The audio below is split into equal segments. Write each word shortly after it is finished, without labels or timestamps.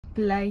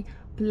play,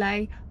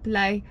 play,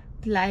 play,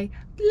 play,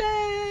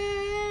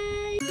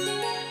 play.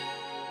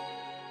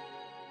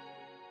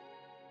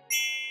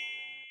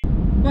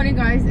 Morning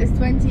guys, it's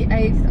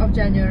 28th of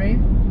January,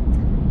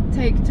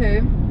 take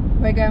 2.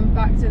 We're going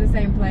back to the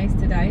same place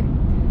today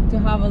to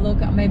have a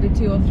look at maybe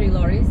 2 or 3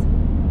 lorries.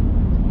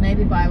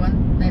 Maybe buy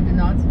one, maybe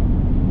not.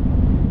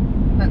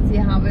 Let's see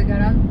how we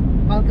get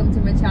on. Welcome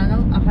to my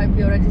channel. I hope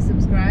you're already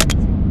subscribed.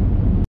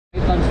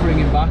 Thanks for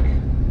ringing back.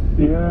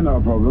 Yeah, no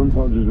problem.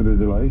 Apologies for the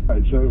delay.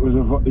 Right, so it was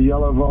a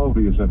yellow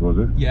Volvo you said, was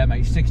it? Yeah,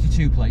 mate,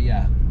 62 plate,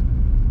 yeah.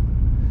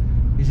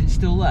 Is it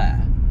still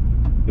there?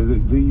 Is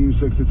it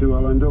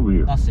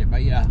VU62LNW? That's it,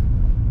 mate, yeah.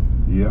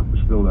 Yeah,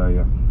 it's still there,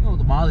 yeah. You know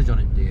the mileage on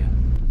it, do you?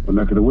 What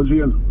neck of the woods are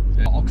you in?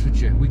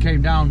 Oxfordshire. We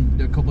came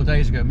down a couple of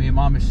days ago, me and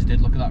my missus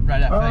did look at that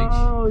red FH.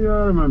 Oh yeah,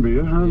 I remember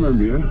you.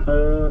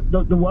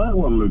 The white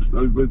one looks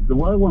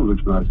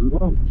nice as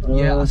well.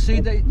 Yeah, I see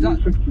that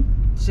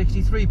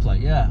 63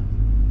 plate, yeah.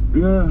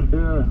 Yeah.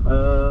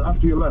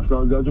 After you left,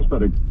 I just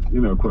had a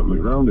quick look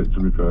around it. To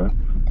be fair,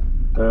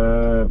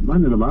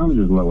 man, the mileage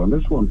is low on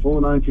this one.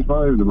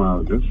 495 the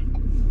mileage is.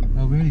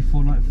 Oh really?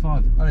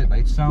 495. Alright,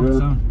 mate. Sound.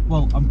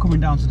 Well, I'm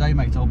coming down today,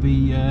 mate. I'll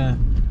be a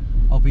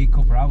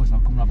couple of hours and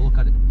I'll come and have a look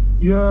at it.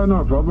 Yeah,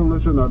 no problem.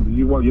 Listen,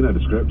 you know the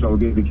script. I'll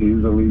give you the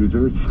keys. I'll leave you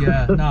to it.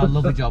 Yeah, no,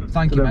 lovely job.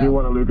 Thank you, mate. If you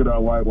want to look at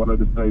our white one at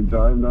the same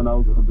time, then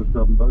I'll just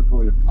grab them both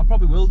for you. I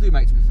probably will do,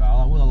 mate. To be fair,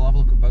 I'll have a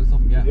look at both of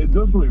them. Yeah. It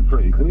does look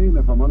pretty clean,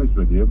 if I'm honest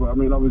with you. But I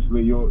mean,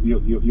 obviously, you're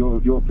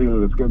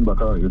feeling the skin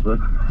back, aren't you, sir?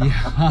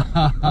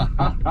 Yeah.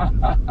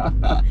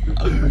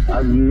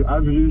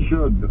 as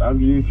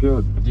you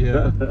should.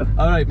 Yeah.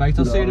 All right, mate.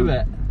 I'll see you in a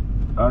bit.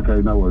 Okay,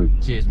 no worries.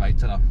 Cheers, mate.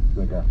 Ta-ra.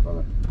 Take care.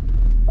 Bye.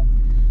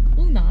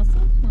 Oh, nice.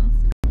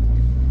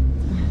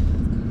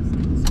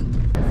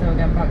 So we're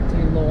going back to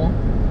Law.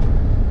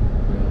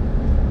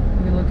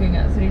 We're looking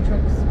at 3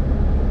 trucks.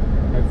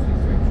 Hopefully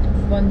 3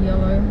 trucks. 1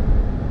 yellow,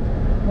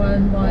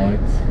 1 white.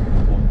 1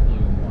 blue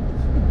and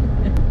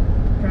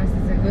white.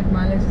 Prices are good,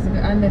 mileage is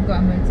good, and they've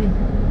got MOT.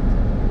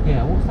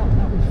 Yeah, what's that?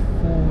 That was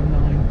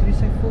 49. Did you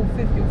say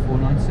 450 or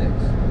 496?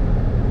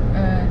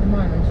 The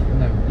mileage.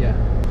 No, yeah.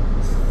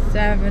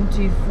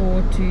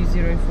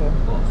 74204. Oh,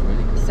 that's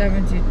really good.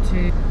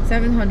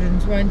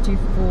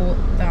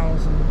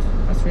 724,000.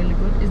 That's really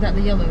good. Is that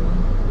the yellow one?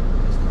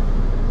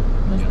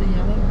 That's the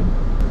yellow one.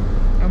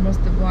 And what's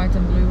the white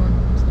and blue one?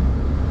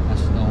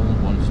 That's the old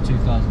one. It's 2011.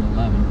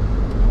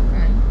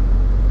 Okay.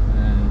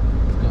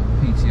 It's got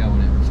PTO on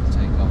it, which will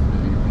take off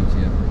with the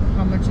PTO.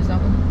 How much is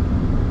that one?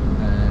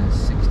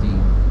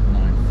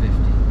 16,950.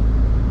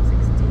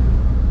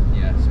 16.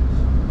 Yeah, so it's,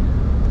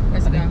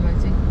 Where's the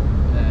MOT?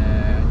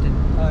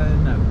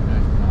 No,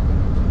 it's not.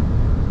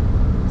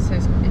 So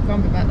it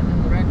can't be better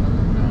than the red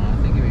one. No, I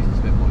think it is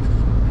a bit more because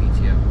it's got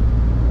PTO.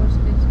 What's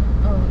the PTO?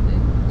 Oh,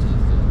 It's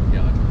just the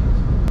yellow colours.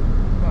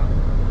 well,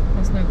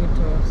 that's no good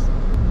to us.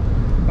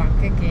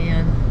 Back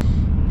again.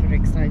 Very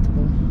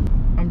excitable.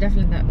 I'm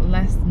definitely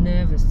less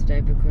nervous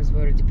today because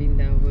we've already been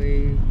there.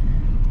 We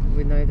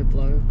know the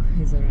bloke.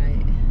 He's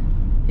alright.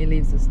 He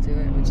leaves us to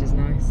it, which is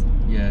nice.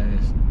 Yeah,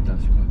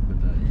 that's quite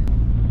good there.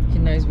 Yeah. He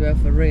knows we're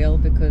for real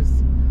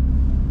because,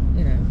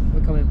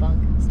 we're coming back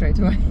straight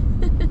away.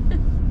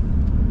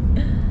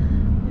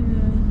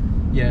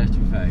 Yeah, to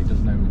be fair, he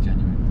doesn't know we're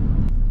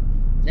genuine.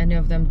 Any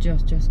of them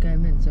just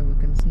came in so we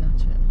can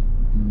snatch it?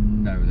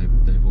 No,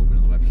 they've all been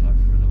on the website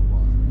for a little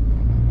while.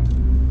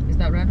 Is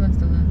that red one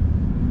still there?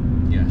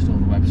 Yeah, still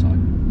on the website.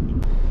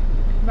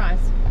 Right,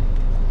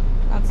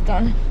 that's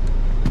done.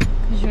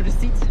 Here's your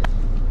receipt.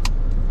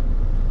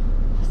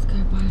 Let's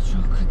go buy a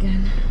truck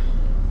again.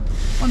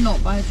 Or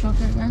not buy a truck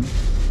again.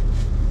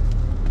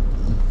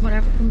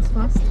 Whatever comes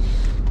first.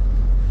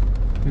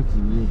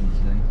 Hopefully we will be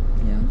today.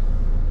 Yeah.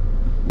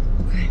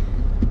 Okay.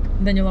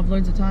 Then you'll have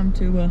loads of time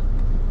to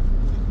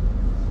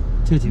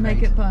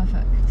make it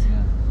perfect.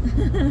 Yeah.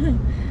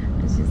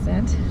 As you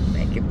said,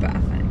 make it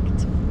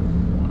perfect.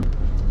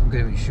 I'm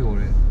going to insure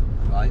it,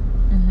 right?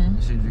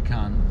 As soon as we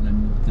can,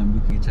 and then we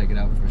can take it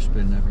out for a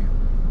spin every.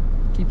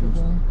 Keep it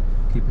warm.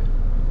 Keep it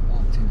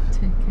active.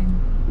 Ticking.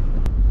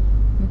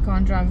 We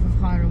can't drive with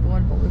higher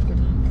reward, but we could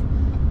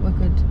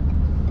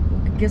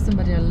give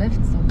somebody a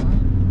lift somewhere.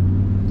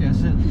 Yeah,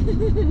 that's it.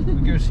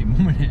 We go see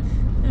Mum in it.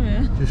 Oh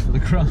yeah. Just for the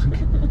crack.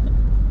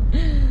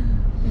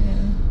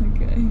 Yeah,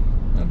 okay.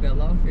 I'll be a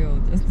lot of fuel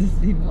just to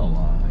see Mum. Oh,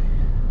 why?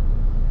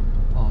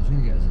 Oh, I was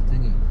going to get us a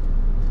thingy.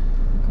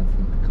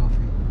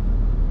 Coffee.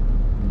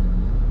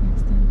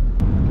 Next time.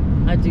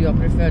 I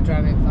prefer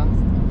driving fast.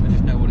 I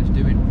just know what it's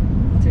doing.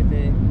 To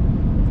the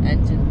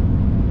engine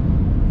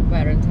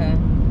wear and tear.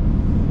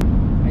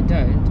 I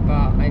don't,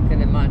 but I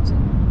can imagine.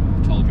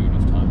 I've told you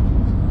enough times.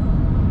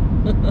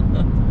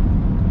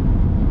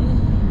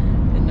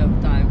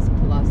 Enough times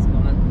plus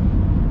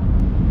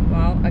 1.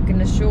 Well, I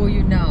can assure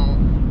you now,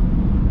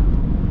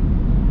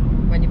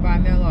 when you buy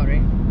me a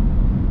lorry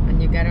and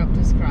you get up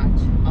to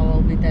scratch, I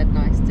will be dead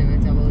nice to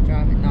it. I will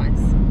drive it nice.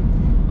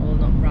 I will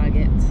not brag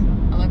it.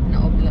 I'll open it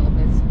up a little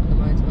bit on the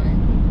motorway.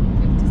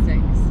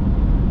 56.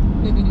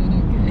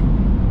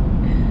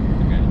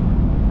 Okay.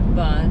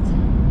 But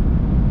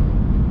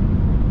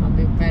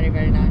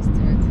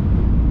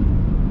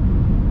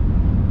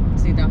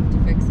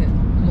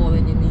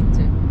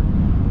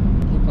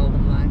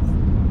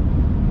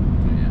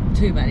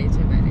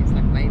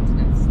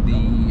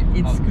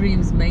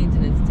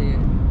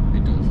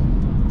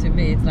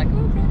It's like,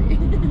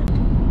 okay.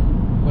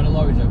 When a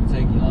lorry's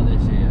overtaking you like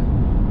this here,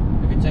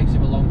 if it takes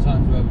him a long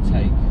time to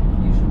overtake,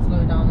 You should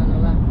slow down on the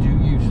left. do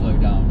you slow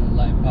down and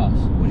let him pass?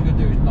 What you're going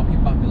to do is knock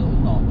it back a little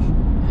notch,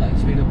 let it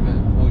speed up a bit,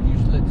 or you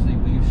literally,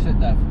 will you sit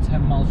there for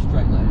 10 miles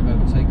straight, let him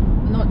overtake you?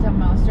 Not 10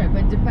 miles straight,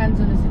 but it depends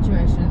on the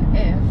situation.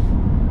 If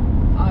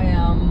I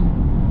am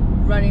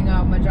running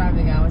out my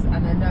driving hours and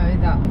I know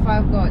that if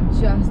I've got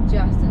just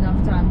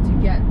enough time to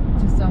get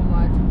to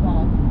somewhere to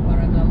park where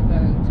I'm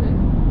going to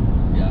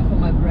Yeah. for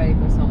my break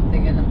or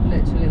something, and I'm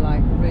literally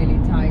like really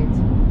tight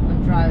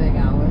on driving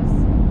hours,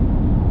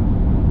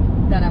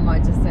 then I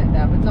might just sit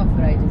there, but not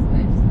for ages and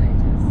ages and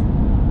ages.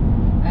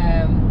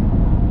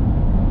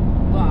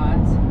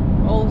 But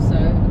also,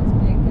 it's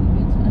being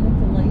convenient, a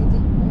little lady.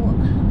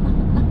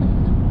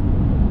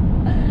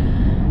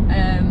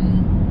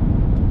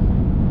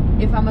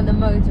 If I'm on the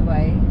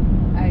motorway,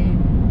 I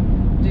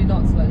do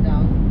not slow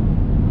down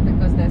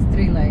because there's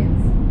 3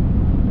 lanes.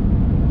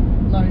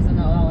 Lorries are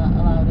not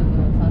allowed in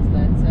the fast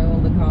lane, so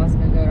all the cars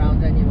can go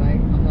around anyway.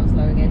 I'm not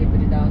slowing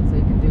anybody down, so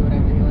he can do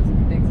whatever he wants. If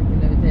he thinks he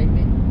can overtake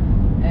me.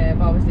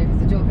 But obviously, if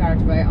it's a dual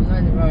carriageway, I'm not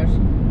in a rush.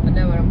 I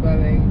know where I'm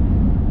going.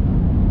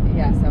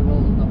 Yes, I will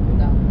knock it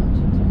down a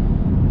notch or two,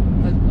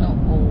 but not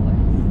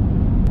always.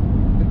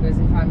 Because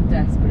if I'm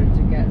desperate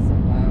to get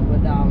somewhere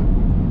without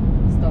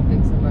stopping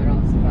somewhere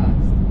else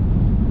first,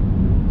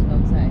 you know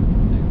what I'm saying?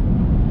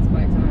 It's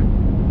my time.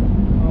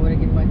 Why would I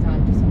give my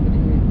time to somebody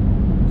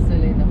who's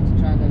silly enough to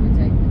try and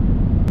overtake me?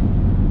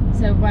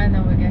 So when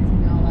are we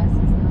getting our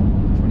license now?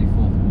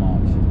 24th of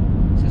March.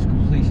 It says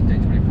completion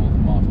date 24th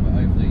of March, but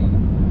hopefully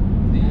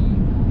the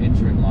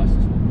interim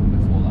license will come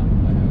before that,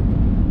 I hope.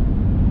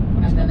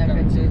 But And then I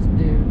can just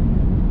do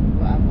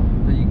whatever.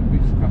 Then we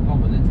just crack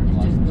on with interim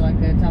It's license. just like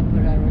a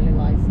temporary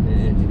license It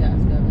is. to get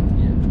us going.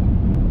 Yeah.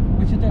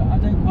 Which I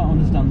don't quite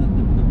understand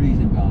the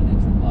reason behind an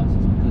interim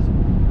license, because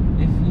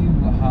if you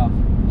have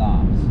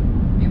that,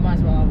 You might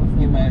as well have a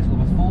full you may one. as well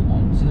have a full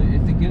one. So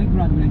if they're going to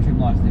grant you an interim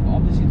license, they've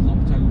obviously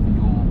looked over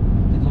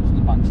they've looked at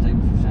the bank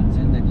statements you sent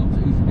in, they've looked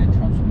at who's going to be a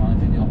transport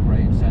manager in the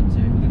operating centre,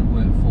 who we're going to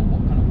work for,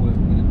 what kind of work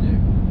we're going to do.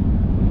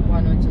 Why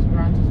not just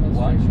grant us one?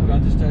 Why straight don't you away?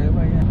 grant to stay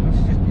away?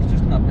 Yeah. It's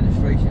just an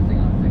administration thing,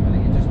 I think. I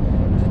think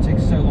it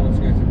takes so long to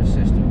go through the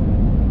system.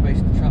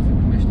 Basically, the traffic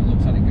commissioner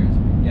looks at it and goes,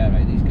 yeah,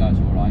 right, these guys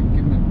are alright,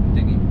 give them a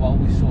dinghy while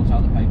we sort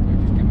out the paperwork,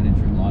 just give them an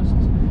interim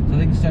licence. So I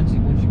think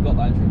essentially once you've got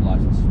that interim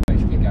licence, it's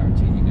basically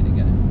guaranteed you're going to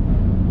get it.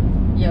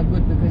 Yeah,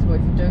 good, because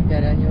what if you don't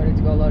get it and you're ready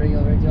to go lorry,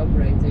 you're already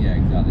operating.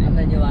 Yeah, exactly. And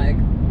then you're like,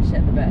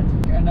 shit the bed.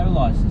 A no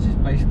licence is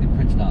basically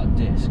printing out a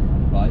disc,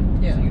 right?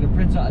 Yeah. So you're going to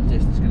print out a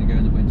disc that's going to go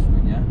in the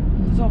windscreen, yeah?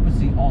 There's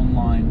obviously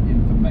online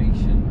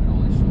information and all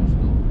this sort of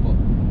stuff, but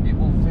it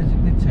will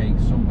physically take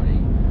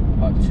somebody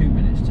about 2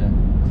 minutes to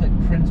click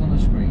print on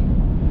the screen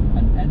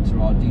and enter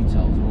our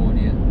details, or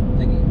already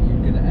thinking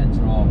you're going to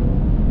enter our,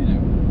 you know,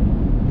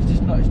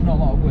 it's not a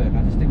lot of work.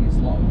 I just think it's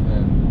a lot of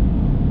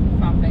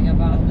Faffing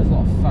about. there's a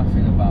lot of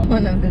faffing about.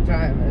 One of the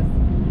drivers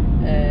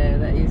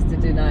that used to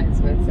do nights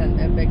with sent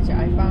me a picture.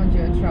 I found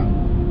you a truck.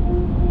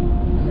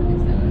 And then he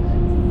sent me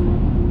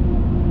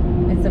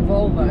this. It's a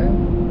Volvo.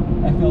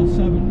 FL7.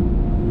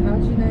 How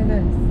do you know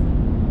this?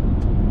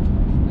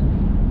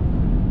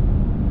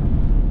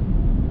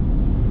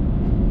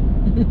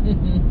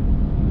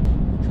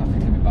 Traffic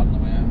can be bad on the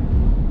way home.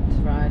 It's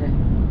Friday.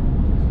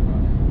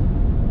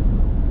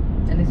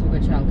 At least we've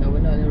got childcare. We're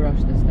not in a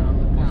rush this time.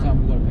 What time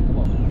we've got to pick them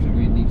up? So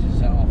we need to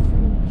set off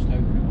from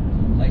Stoke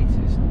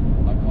latest,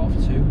 like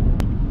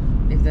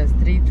 2:30. If there's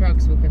 3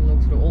 trucks, we can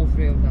look through all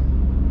 3 of them.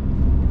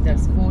 If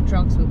there's 4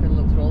 trucks, we can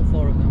look through all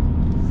 4 of them.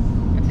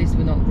 At least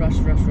we're not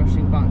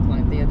rushing back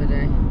like the other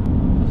day.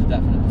 That's a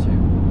definite 2.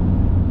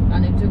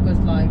 And it took us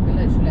like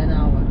literally an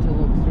hour to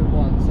look through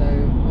one, so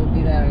we'll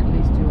be there at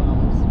least 2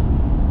 hours.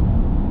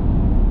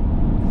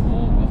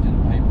 Or we'll have to do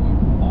the paperwork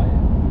and buy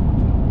it.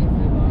 If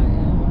we buy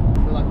it,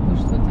 if we like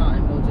push the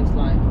time, we'll just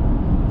like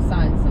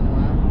sign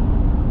somewhere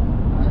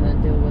and then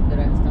deal with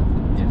the rest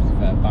afterwards. Yeah, to be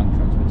fair, bank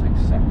transfer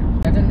takes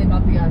seconds. I don't think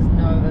I'll be as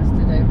nervous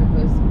today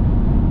because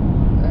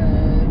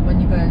when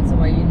you go in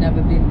somewhere you've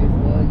never been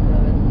before, you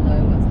never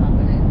know what's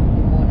happening.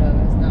 You're more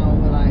nervous now.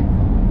 We're like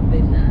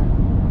been there.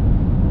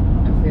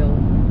 I feel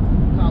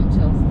calm,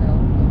 chill still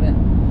a bit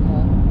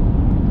more.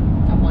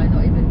 I might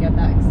not even get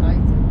that excited.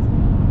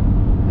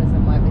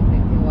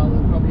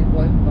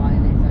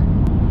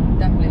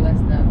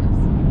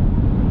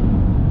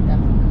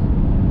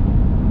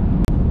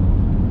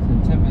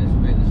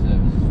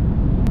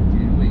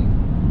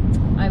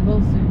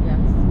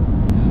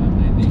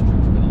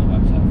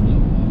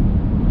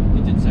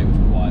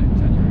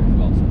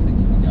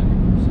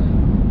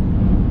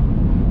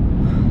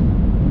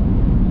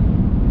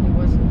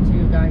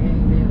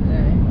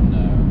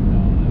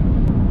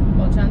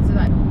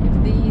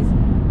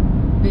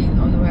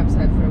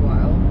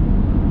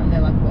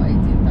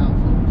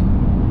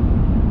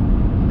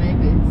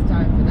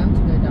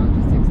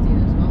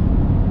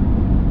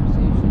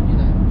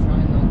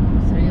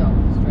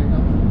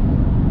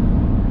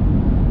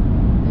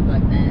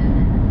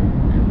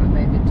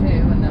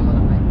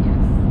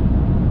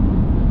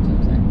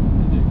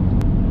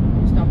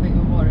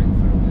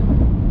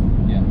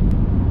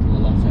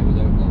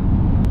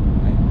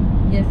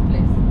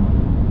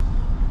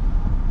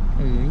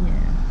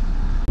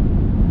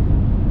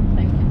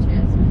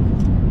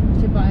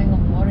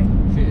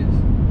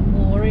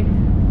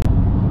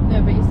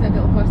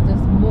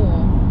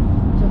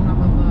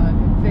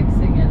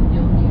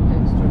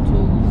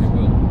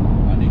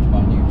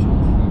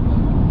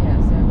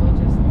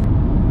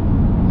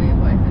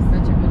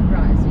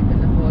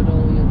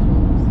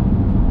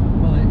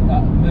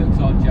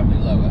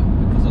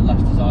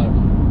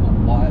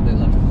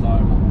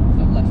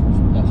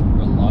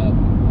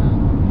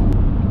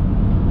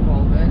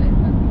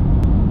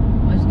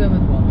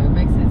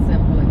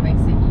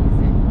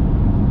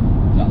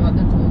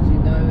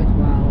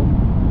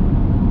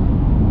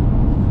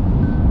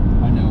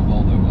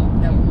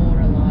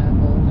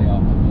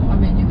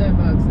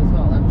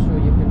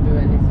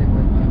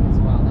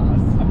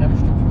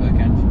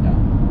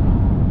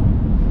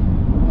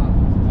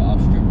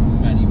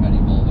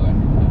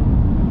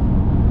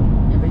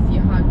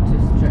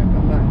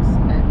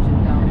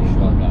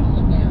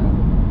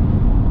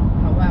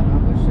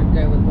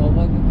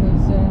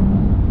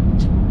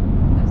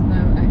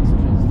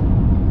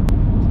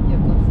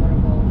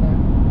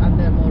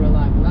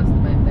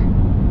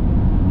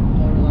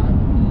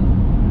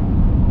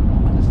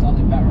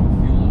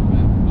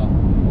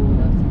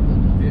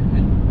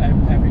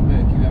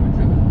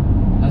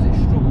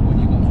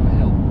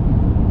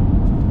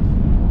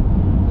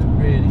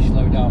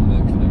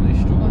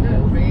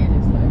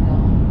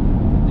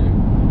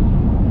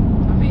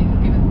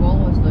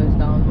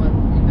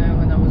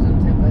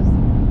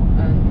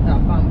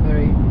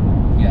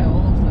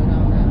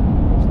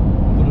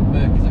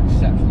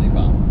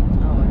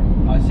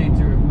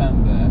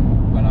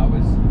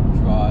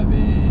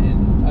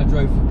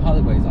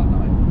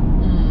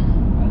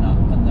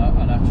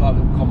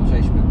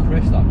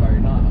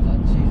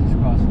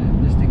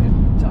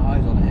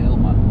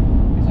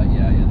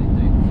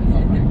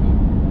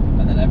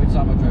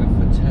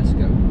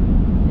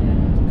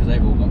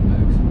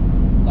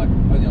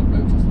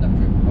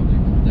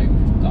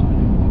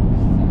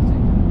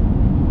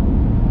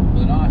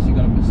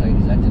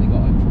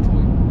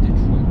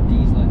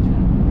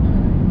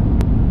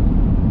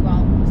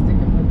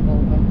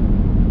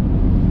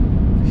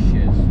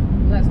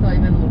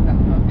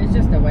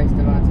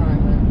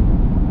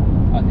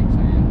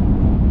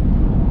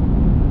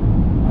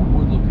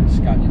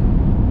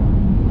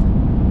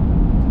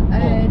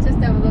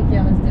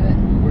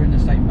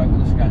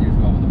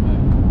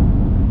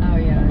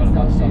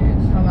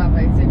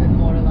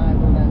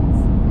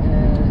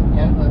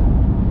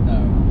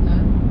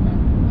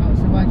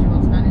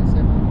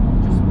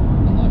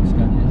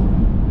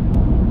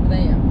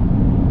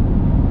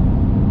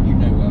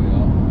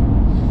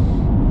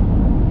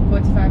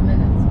 5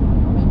 minutes.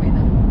 We'll be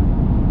there.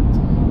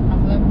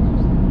 Half 11.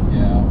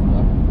 Yeah, after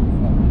that,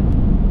 5 minutes.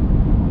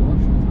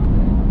 What's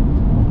happening?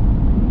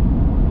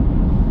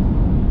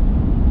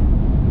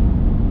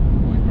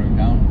 Always broke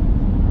down.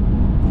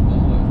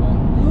 Volvo as well.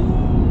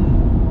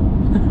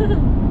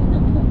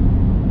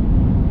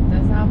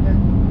 Does happen.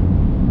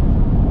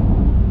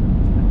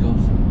 It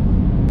does.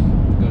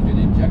 Got to do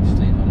the injector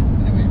sleeve on it.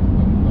 Anyway,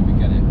 when we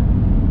get it,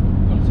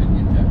 we've got to take the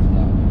injectors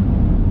out of it.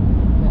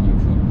 The new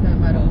truck. No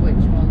matter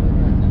which one we're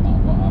No doing. matter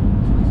what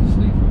happens, because the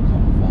sleeve will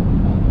come fault with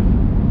Volvo.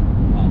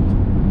 And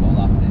what'll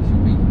happen is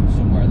you'll be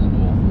somewhere in the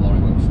north, the lorry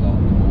won't start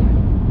in the morning.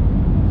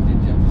 Because the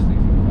injector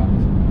sleeves are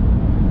cracked.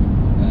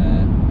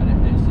 And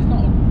it's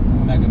not a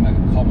mega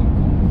common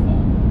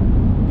fault,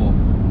 but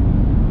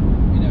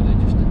you know, they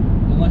just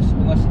unless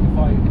if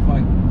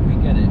we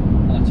get it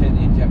and I take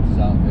the injectors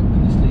out of it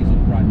and the sleeves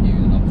are brand new,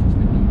 then obviously it's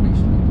been done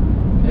recently.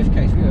 In which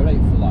case we are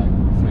rate for like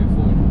 300,000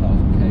 or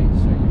 400,000 K,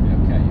 so you'll be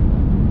okay.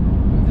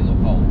 But if they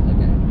look old, they're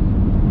getting done.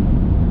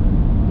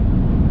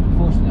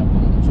 Unfortunately, I've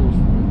got all the tools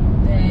for it.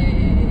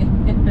 Hey.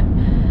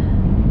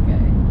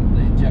 Okay.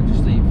 The injector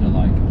sleeves are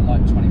like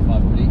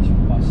 25 quid each,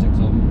 buy 6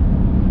 of them.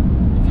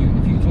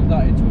 If you took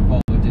that into a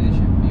Volvo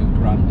dealership, you're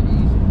grand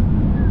easy.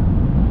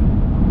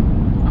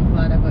 I'm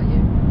glad I got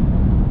you.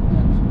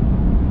 Thanks.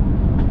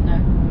 No,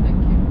 thank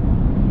you.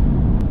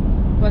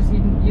 Plus,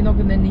 you're not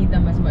going to need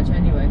them as much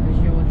anyway, because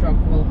your truck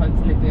will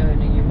hopefully be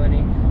earning you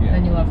money. Yeah.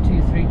 Then you'll have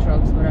 2, 3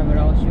 trucks, whatever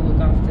else, you look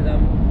after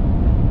them.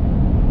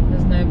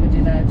 There's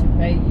nobody there to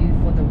pay you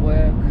for the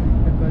work,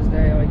 because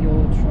they are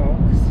your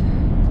trucks.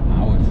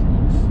 Our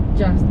trucks.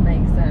 Just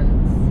makes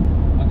sense.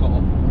 I got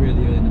up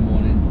really early in the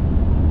morning,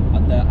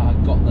 and I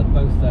got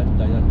both there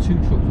today. There are 2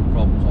 trucks with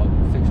problems. I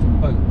fixed them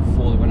both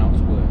before they went out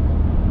to work.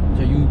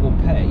 So you will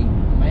pay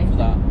for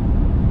that.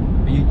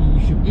 But you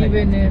should pay.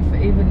 Even if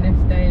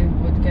they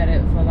would get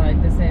it for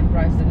like the same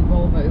price than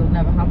Volvo, it'll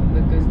never happen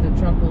because the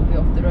truck will be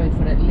off the road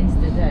for at least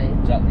a day.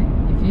 Exactly.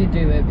 If you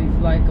do it,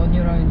 if like on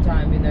your own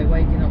time, you know,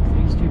 waking up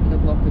 3 stupid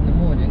o'clock in the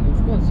morning, of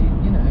course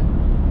you know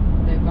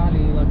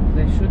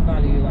they should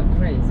value you like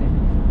crazy.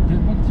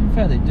 Well, to be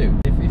fair, they do.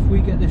 If we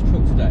get this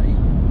truck today,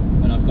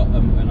 and I've got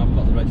the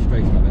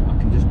registration of it, I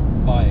can just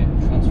buy it and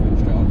transfer it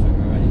straight onto it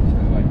already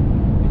straight away.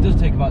 It does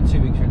take about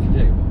 2 weeks for it to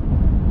do.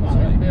 But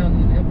Well,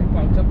 it'll be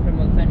parked up for a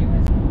month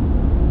anyways.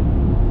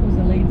 There's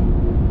a lady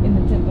in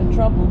the tip of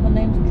Trouble. Her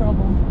name's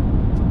Trouble.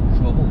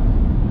 Trouble.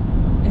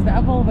 Is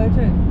that a Volvo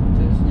too?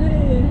 It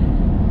is.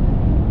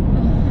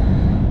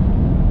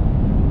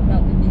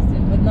 That'll be me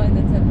soon, but not in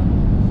the tipper.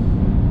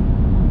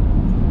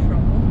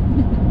 Trouble.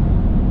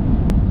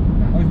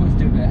 I always want to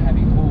do a bit of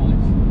heavy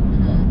haulage.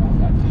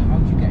 How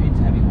do you get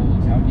into heavy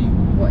haulage? How do you?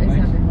 What is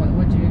heavy?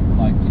 What do you?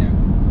 Like, you know,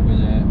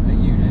 with a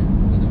unit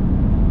with a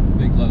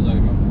big low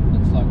loader on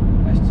that's like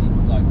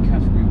like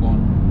category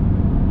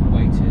 1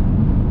 weighted,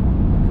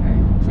 Okay.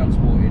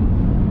 transporting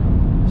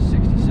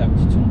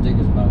 60-70 ton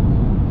diggers about,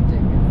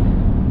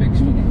 big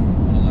stuff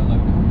on a low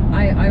loader.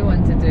 I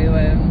want to do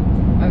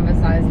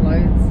oversized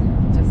loads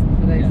just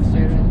for the Yeah, same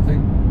sort of experience.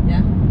 thing.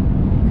 Yeah,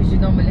 because you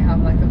normally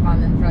have like a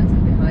van in front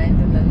and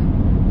behind, and then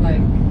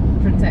like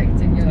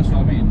protecting your. That's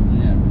what I mean.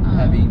 Yeah,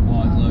 heavy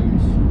wide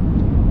loads.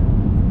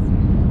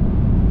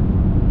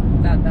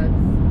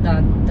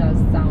 That does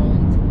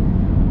sound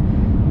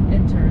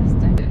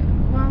interesting.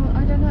 Well,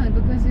 I don't know,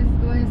 because if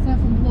when you're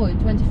self-employed,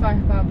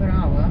 £25 per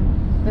hour,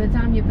 by the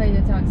time you pay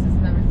your taxes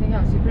and everything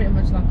else, you're pretty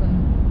much like on.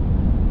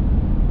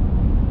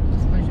 I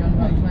suppose you're on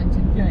about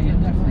 20. Yeah, you're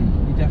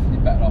definitely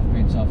better off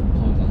being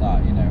self-employed like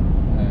that. You know.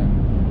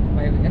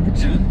 Waving at the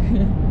truck.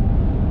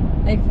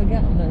 I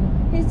forget that.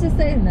 He's just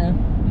saying there.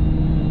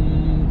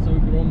 So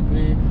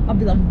grumpy. I'll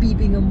be like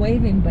beeping and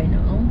waving by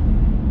now.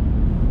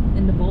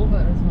 In the Volvo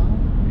as well.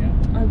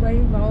 Yeah. I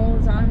wave all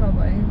the time, I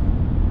wave.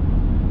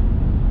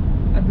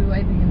 I'd be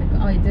waving in the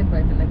car. Oh, you did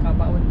wave in the car,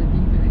 but I would be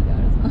beeping in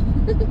there as well.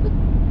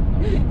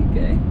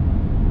 Okay.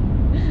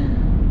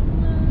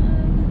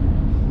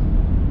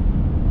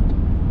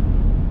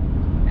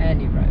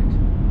 Any road.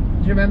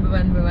 Do you remember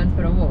when we went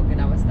for a walk and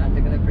I was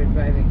standing on the bridge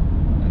waving?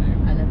 I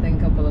know. And I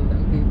think a couple of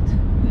them beeped.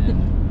 Yeah.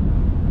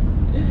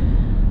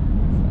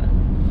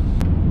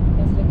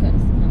 Let's look at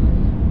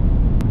Scania.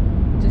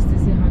 Just to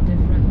see how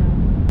different now.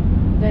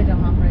 They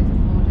don't have rated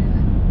floor, do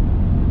they?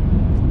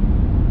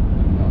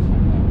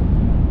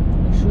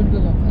 Or should we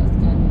look at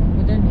Scania?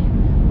 We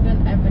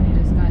don't ever need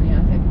a Scania.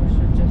 I think we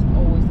should just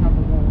always have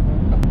a Volvo.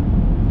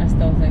 I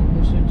still think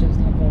we should just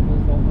have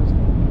Volvos,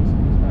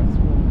 because that's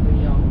what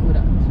we are good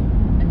at.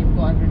 And you've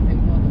got everything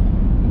for them.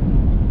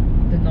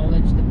 The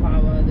knowledge, the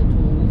power, the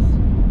tools.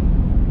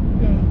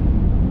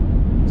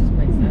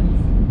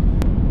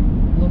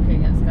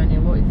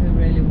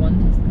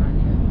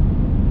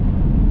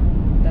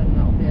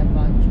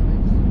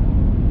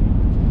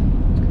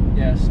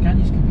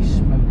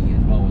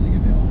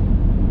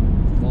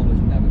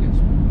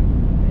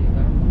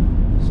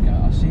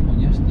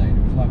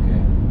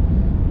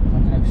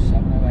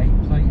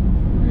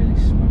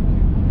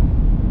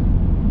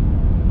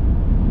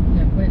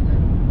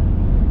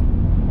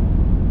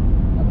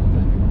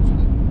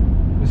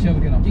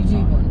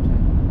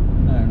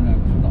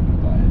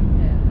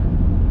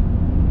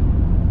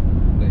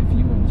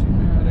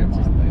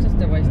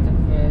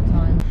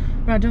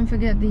 don't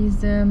forget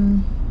these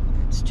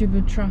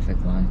stupid traffic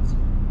lights.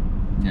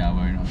 Yeah,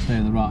 worry not. Stay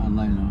in the right hand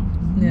lane now.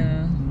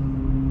 Yeah.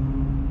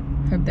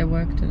 Hope they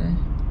work today.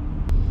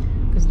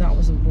 Because that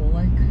was a ball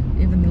ache.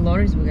 Even the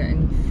lorries were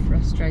getting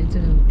frustrated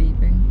and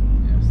beeping.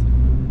 Yes, they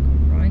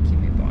were. Crikey,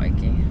 me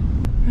bikey.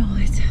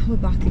 Right, we're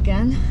back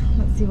again.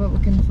 Let's see what we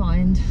can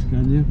find.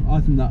 Scania? I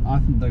think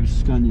those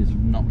Scanias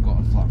have not got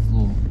a flat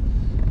floor.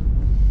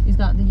 Is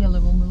that the yellow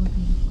one we're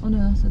looking at? Oh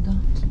no, that's a dot.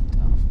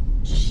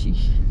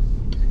 Sheesh.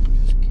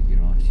 Just keep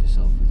your eyes to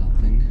yourself with that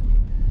thing.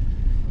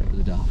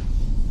 With the DAF.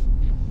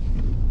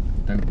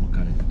 Don't look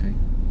at it, okay?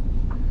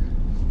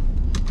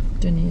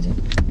 Don't need it.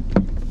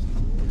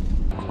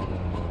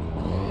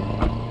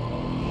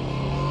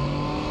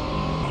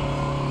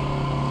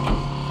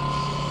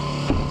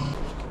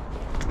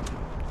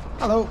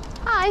 Hello.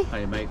 Hi.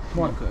 Hey mate,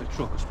 look at a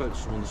truck. I spoke to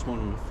someone this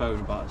morning on the phone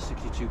about a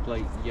 62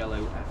 plate yellow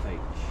FH.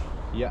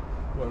 Yeah.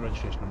 What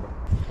registration number?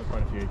 Got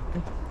quite a few.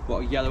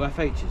 What, a yellow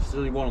FH is? There's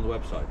only one on the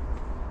website.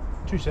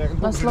 2 seconds.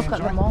 What Let's was look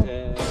your at name, them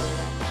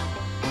all.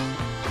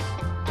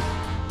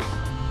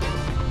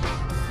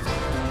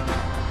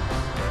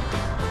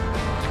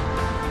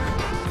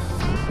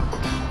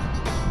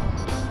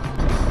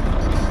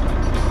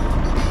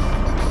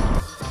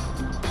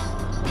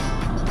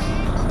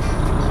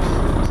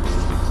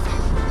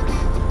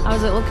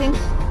 How's it looking?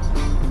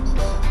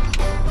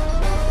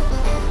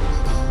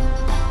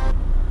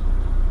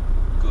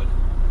 Good.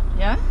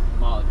 Yeah?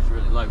 Mileage is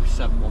really low,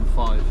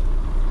 715.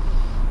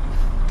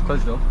 Close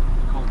the door.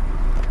 Cool.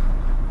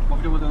 What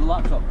have you done with the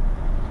laptop?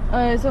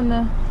 Oh, it's on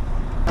there.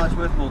 That's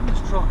worth more than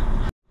this truck.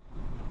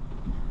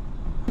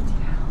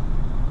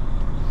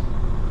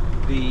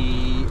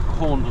 The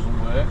horn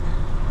doesn't work.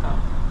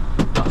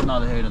 Oh. That's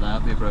neither here nor there,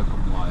 it'll be a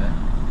broken wire.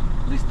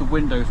 At least the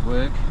windows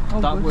work. Oh,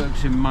 that good.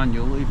 works in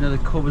manual, even though the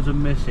covers are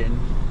missing,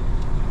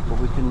 but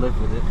we can live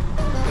with it.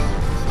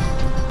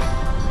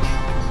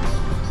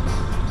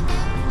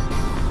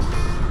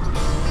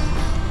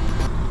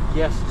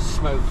 Yes, it's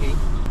smoky.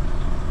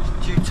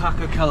 It's due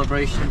tacho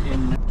calibration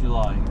in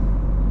July.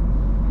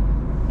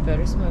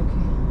 Very smoky.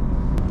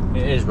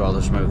 It is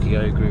rather smoky,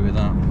 I agree with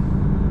that.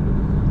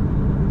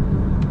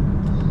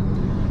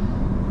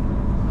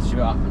 Let's see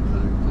what happens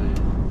when we clear.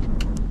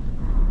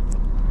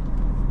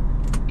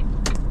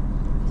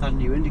 Had a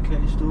new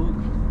indicator stalk.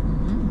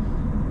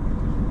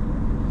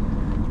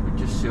 We'll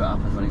just see what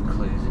happens when it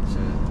clears.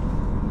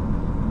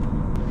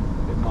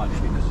 It might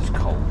just be because it's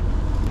cold.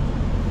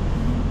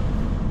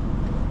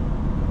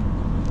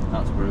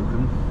 That's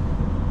broken.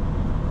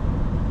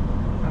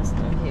 That's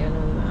not here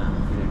nor there.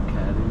 We don't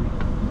care, do we?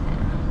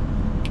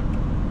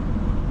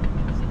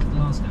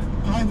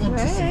 I want to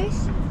see Hey. this.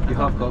 You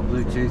have got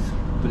Bluetooth,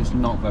 but it's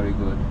not very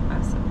good.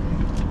 That's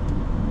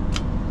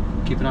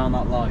okay. Keep an eye on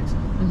that light.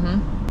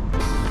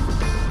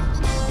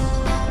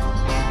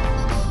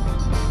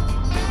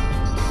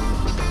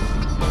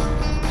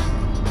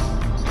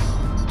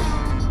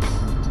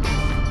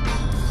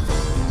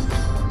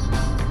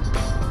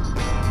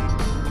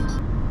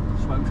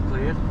 Smoke's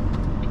cleared.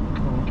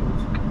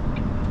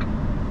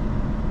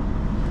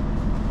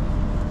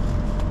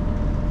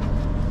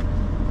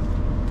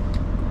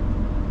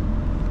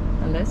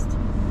 A list?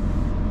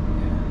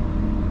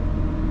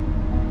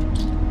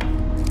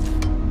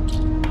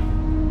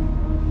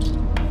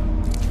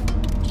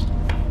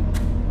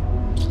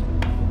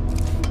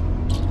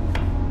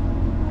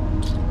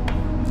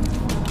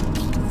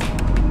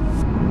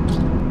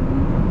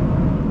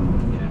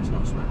 Yeah, it's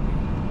not smoky.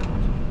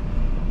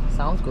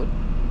 Sounds good.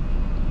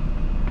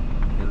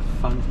 Yeah, the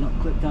fan's not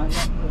clipped out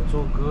yet, but it's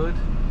all good.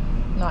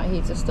 Night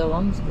heater still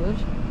on, it's good.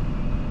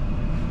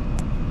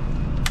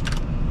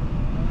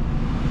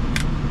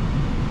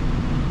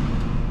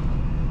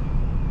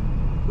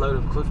 Load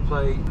of clutch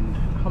plate. And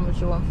How much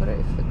you want for it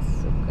if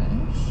it's okay?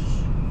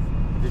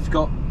 if it's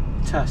got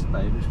test,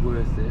 babe, it's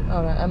worth it.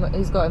 Alright,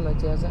 he's got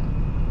MOT, has it?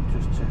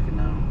 Just checking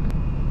now.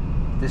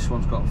 This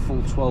one's got a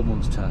full 12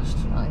 months test.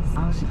 Nice.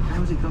 How's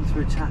it gone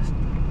through a test?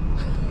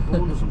 The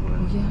ball doesn't work.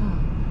 Oh yeah.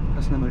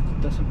 That's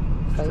a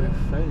straight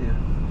failure.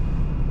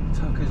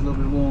 Tacho's a little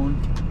bit worn.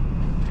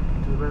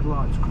 Do the red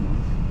lights come on?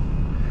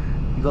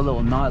 You've got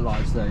little night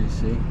lights there, you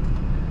see.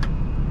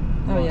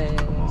 Oh yeah, Lights yeah,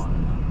 come yeah.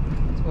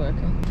 on. It's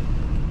working.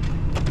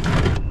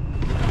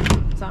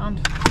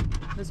 Sound.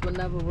 This one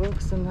never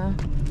works in there.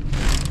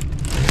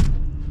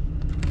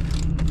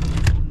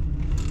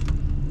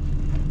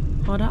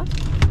 Hold up.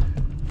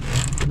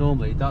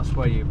 Normally, that's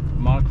where your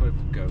microwave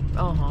would go.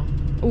 Oh,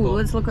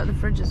 let's look at the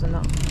fridges and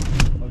that.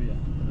 Oh yeah.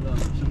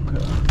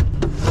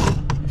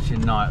 It's your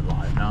night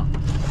light now.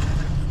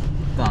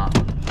 That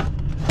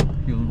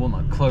you'll want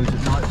that close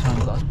at night time,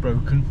 but that's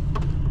broken.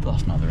 But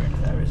that's neither here nor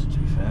there, is it, to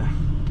be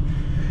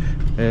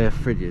fair?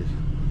 Fridges.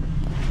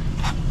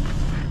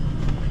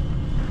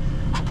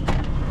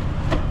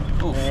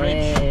 Oh,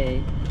 fridge.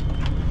 Hey.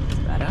 It's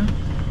better.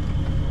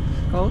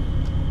 Cold?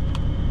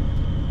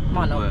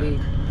 Might not Doesn't be.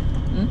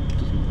 work.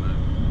 Doesn't work.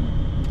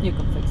 You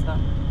can fix that.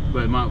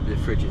 Well, it might be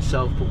the fridge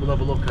itself, but we'll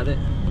have a look at it.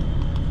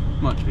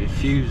 Might be a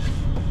fuse.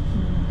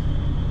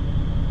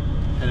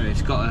 Anyway,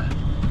 it's got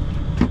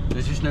a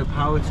There's just no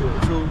power to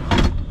it at all.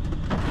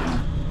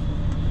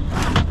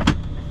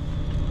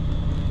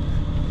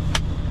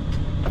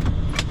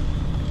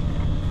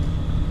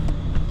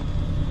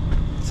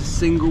 It's a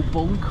single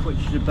bunk, which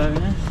is a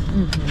bonus.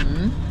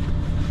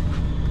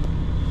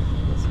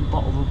 Got some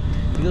bottles.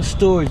 You've got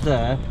storage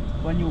there.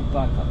 When you're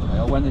back that way,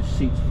 or when the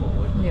seat's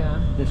forward,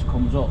 this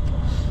comes up,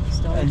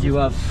 and you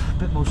have a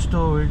bit more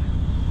storage.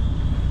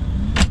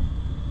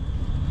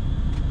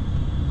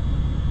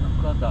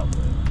 I'm glad that works.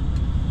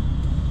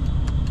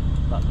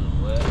 That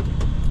doesn't work.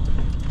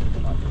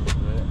 That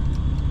doesn't work.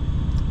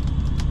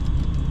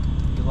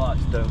 The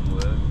lights don't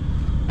work.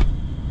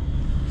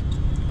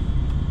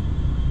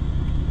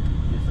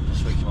 You just have to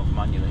switch them off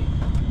manually,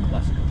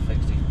 unless I can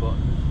fix these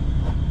buttons.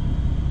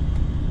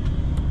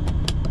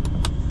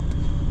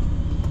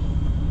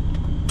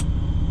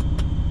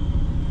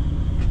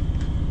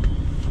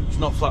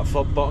 Not flat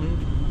foot bottom.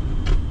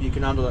 You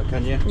can handle that,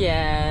 can you?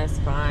 Yeah, it's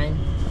fine.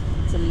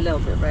 It's a little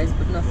bit raised,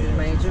 but nothing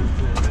major.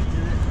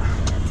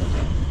 That's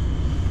okay.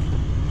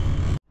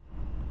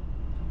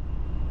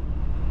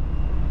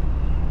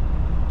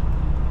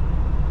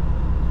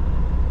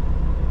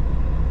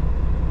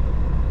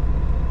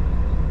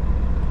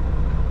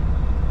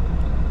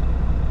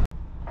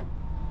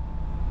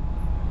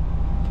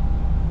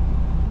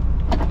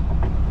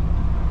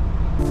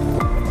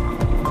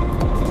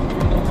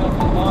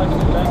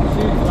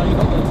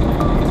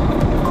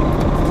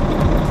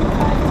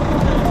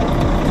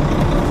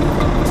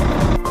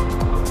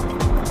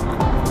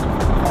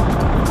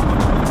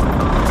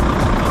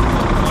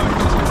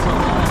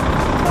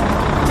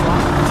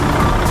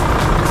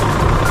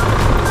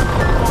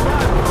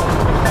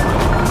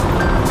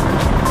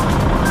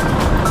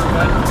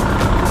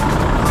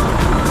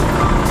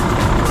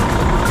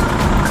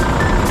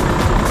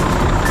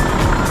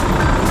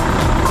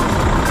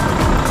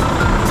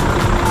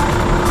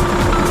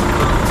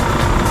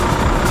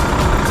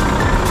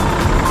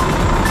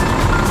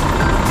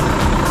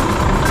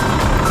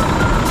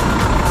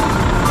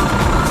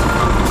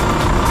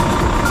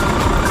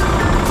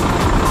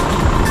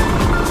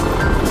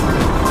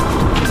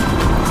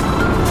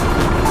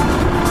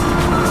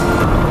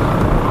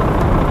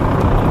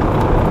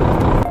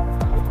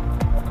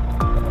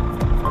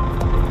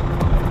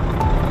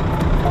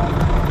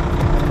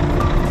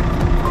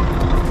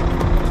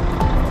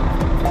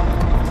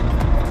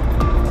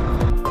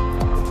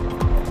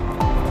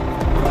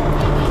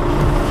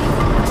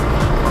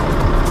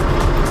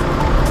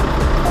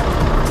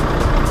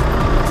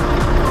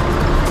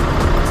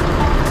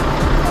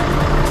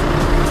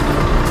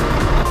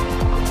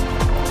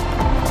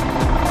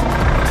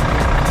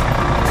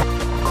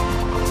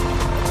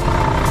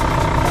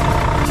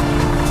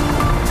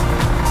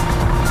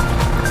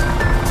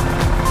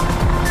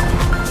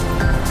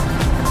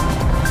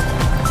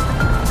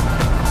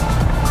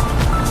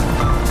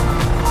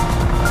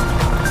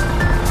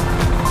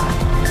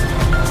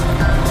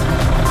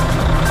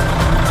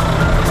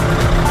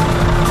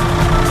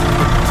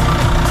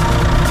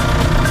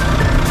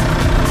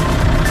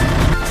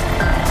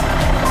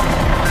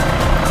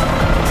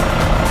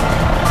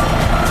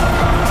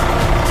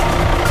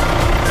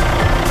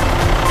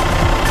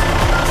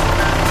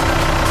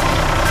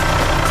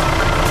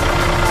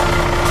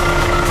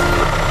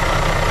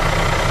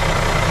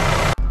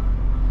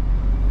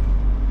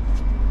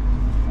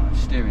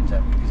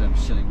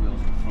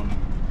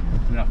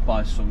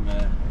 buy some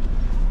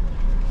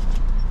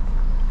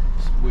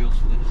wheels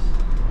for this.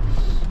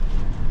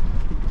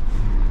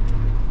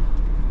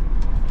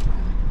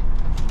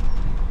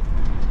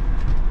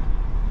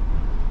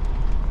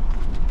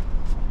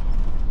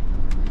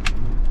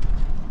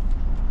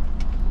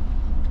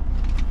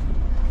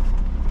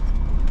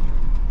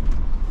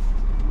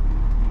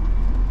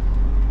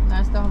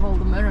 Nice to have all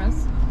the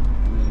mirrors.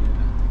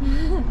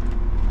 Yeah.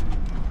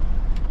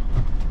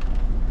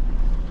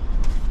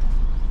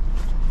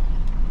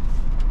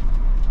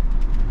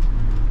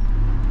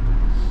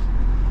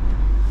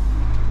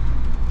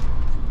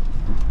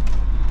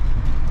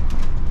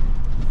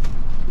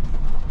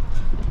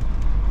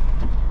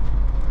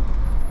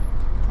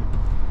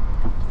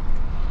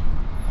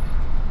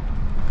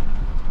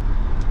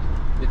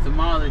 If the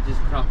mileage is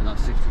crap and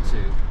that's 62,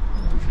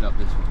 we should have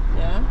this one.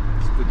 Yeah?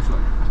 It's a good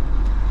truck.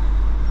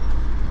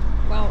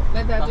 Well,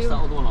 maybe I That's do. that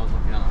other one I was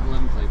looking at,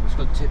 11 plate, but it's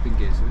got tipping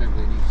gear, so we don't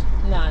really need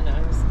it.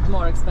 No, it's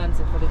more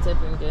expensive for the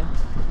tipping gear.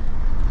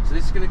 So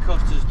this is going to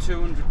cost us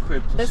 200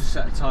 quid plus a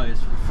set of tyres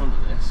for the front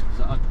of this,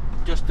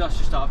 because that's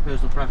just out of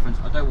personal preference.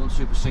 I don't want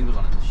super singles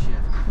on it this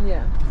shit.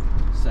 Yeah.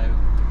 So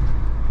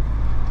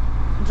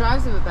It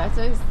drives a bit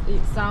better.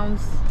 It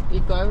sounds,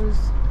 it goes.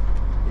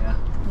 yeah,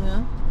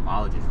 Yeah.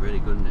 mileage is really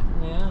good, isn't it?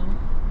 Yeah.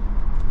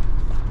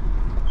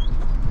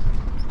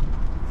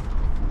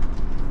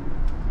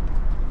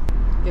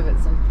 Give it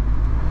some.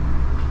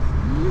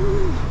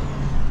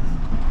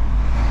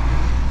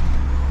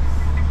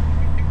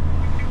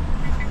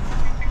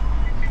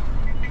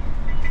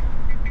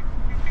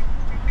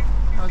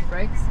 How's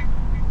brakes?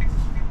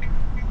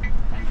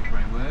 Engine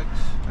brake works.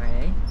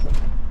 Right.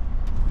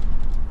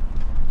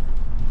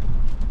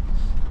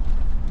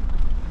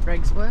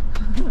 Brakes work.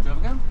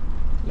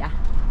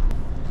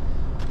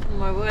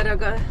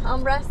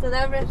 armrest and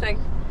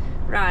everything.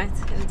 Right,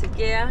 into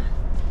gear,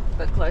 a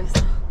bit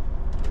closer.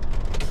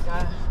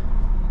 Go.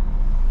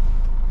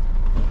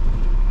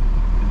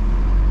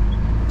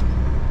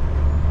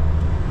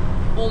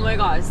 Oh my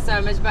god, it's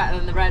so much better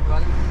than the red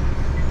one.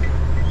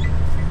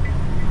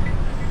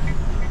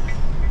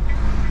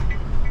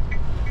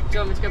 Do you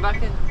want me to go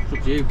back in? It's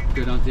up to you.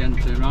 Go down to the end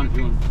and turn around if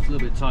you want. It's a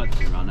little bit tight to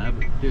turn around there,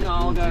 but do it. No,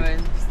 I'll go in.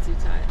 It's too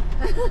tight.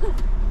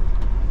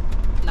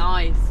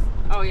 Nice.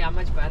 Oh yeah,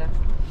 much better.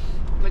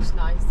 Much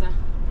nicer.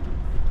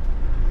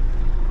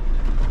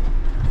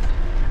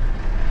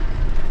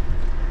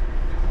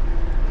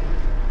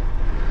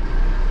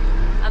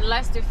 And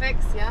less to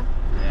fix, yeah?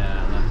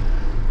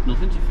 Yeah,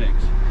 nothing to fix.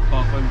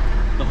 Apart from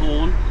the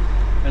horn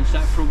and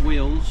set front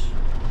wheels.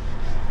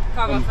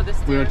 Cover for the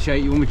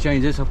steering. You want me to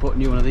change this? I'll put a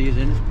new one of these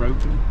in. It's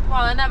broken.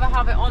 Well, I never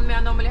have it on me.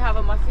 I normally have it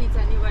on my feet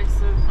anyway,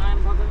 so I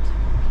am bothered.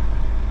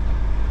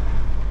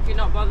 If you're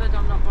not bothered,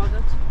 I'm not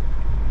bothered.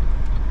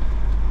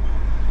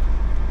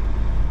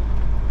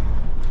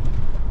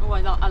 Oh,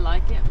 I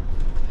like it.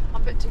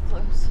 I'm a bit too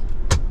close.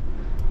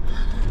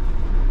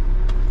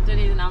 Don't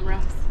need an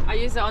armrest. I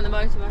use it on the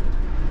motorway,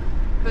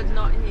 but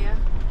not here.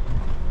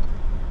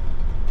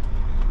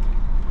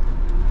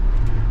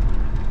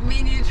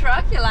 Me new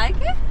truck, you like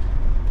it?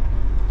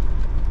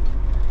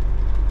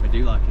 I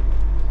do like it.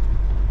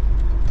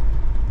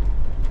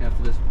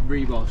 Careful, this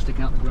rebar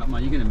sticking out the grab.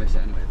 Man, you're going to miss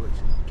it anyway, but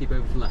keep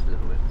over to the left a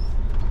little bit.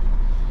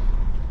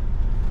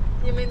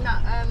 You mean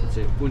that? That's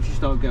it. Once you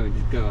start going,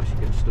 just go as you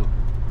get stuck.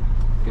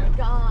 Go. Oh my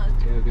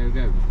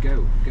god.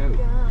 Go.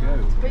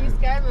 But you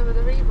scared me with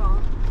the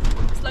rebar.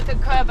 It's like a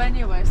curb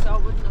anyway, so I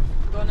wouldn't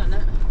have gone on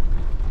it.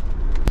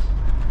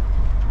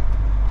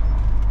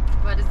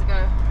 Where does it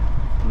go?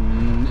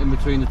 In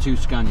between the two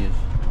Scanias.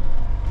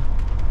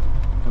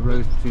 A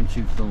rose between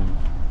two thorns.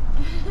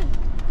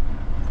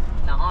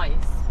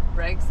 Nice.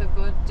 Brakes are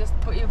good. Just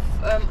put your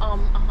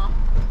arm.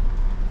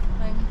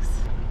 Thanks.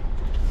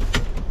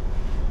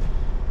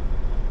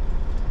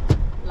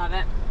 Love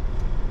it.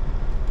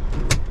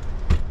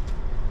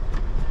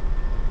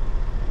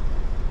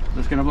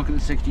 Let's go and have a look at the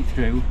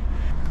 63.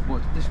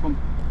 What this one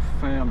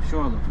failed, I'm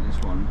sure I looked at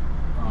this one,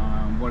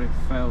 what it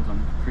failed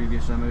on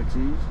previous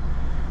MOTs.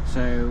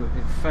 So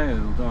it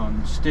failed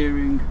on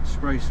steering,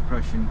 spray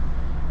suppression,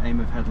 aim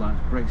of headlights,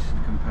 brakes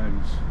and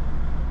components.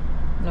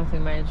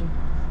 Nothing major.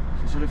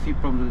 So it's had a few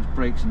problems with its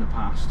brakes in the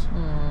past,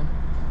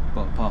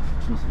 but apart from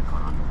it's nothing I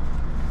can't handle.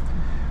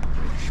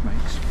 British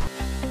makes.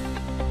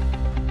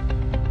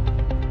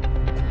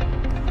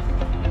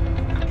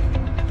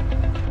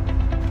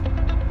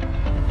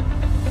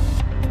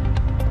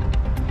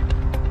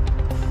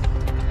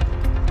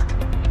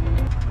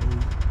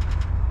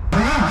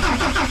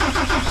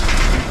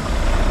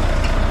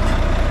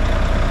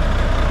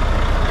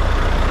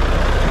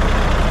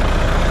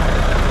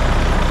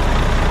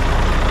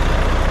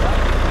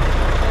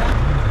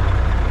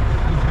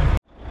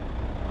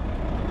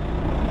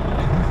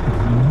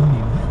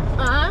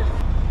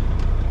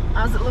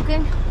 How's it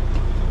looking?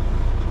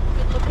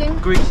 Good looking?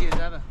 Greasy as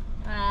ever.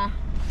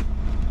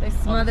 They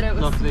smothered it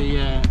with... Off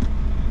the...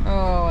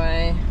 Oh,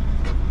 way.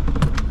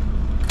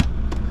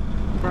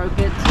 Broke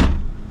it.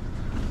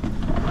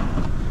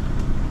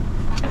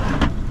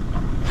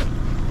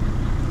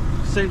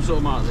 Same sort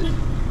of mileage.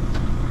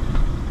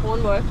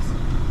 Horn works.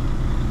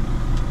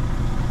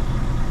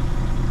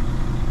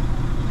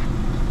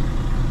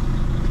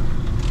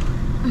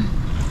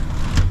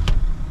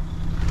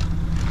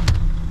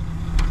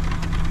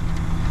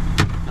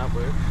 That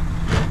works.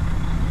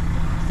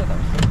 So that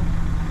was good.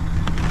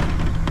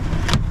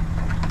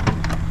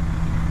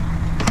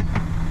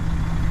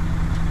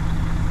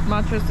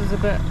 Mattress is a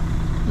bit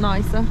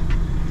nicer.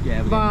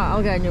 Yeah, But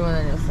I'll get a new one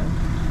anyway. So.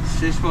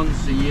 This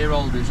one's a year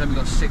older, it's only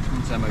got 6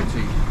 months MOT.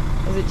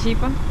 Is it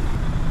cheaper?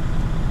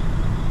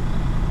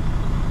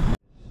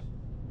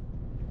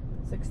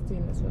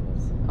 16 this one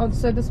is. Oh,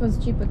 so this one's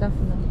cheaper,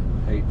 definitely.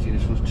 18,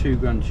 this one's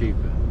 £2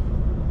 cheaper.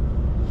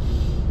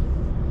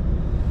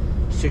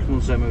 6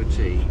 months MOT.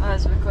 Oh,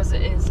 that's because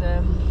it is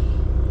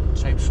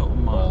Same sort of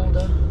mileage.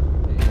 older.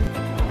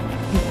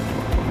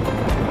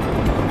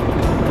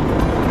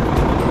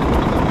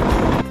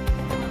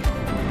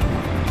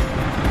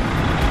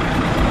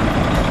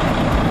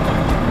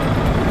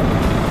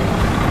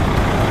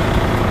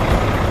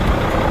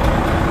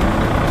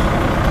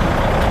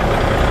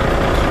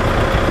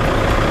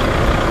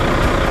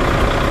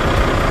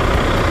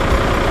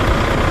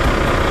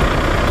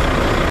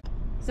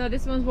 So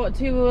this one's what,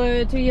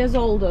 2 years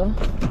older?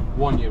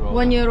 1 year older.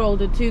 1 year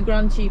older,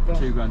 £2 cheaper.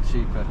 £2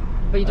 cheaper.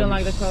 But you don't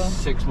And like the colour?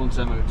 6 months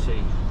MOT.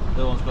 The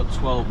other one's got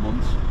 12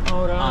 months.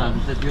 Oh, right. And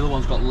the other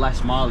one's got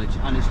less mileage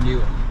and it's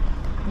newer.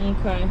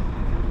 Okay.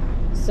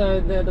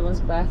 So the other one's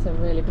better,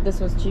 really, but this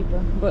one's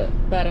cheaper, but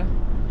better.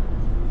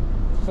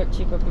 But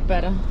cheaper, but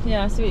better.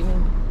 Yeah, I see what you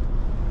mean.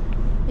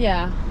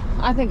 Yeah,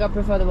 I think I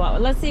prefer the white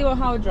one. Let's see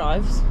how it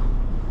drives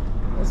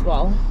as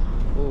well.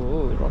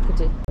 Ooh,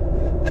 rockety.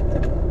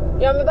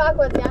 You want me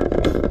backwards, yeah?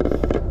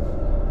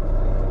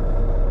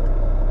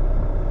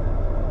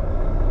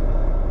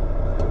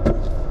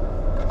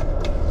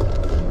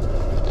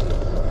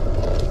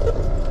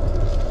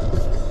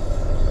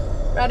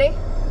 Ready?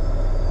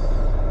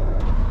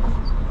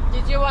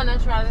 Did you want to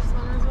try this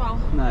one as well?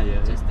 No,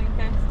 yeah. Just in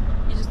case.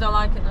 You just don't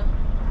like it, no?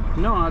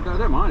 No, I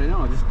don't mind it.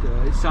 No, I just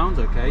it sounds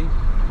okay.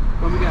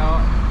 When we get out.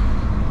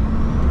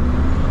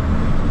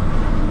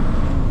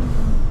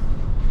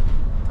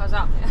 How's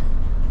that? Yeah.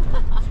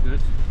 It's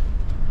good.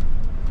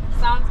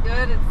 Sounds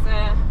good.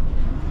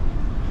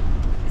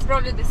 It's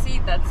probably the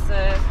seat that's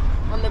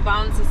on the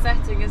bouncy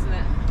setting, isn't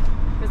it?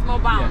 It's more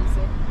bouncy.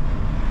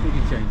 Yeah. You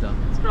can change that.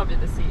 It's probably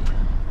the seat.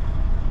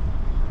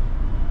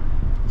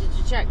 Did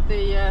you check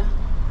the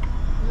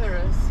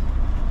mirrors?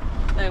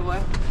 They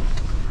were.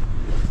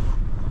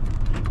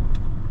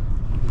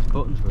 These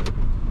buttons work.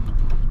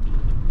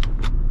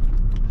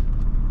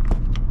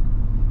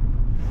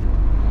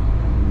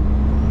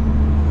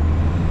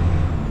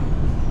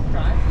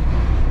 Right.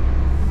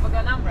 We've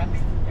got an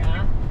armrest.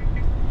 Yeah.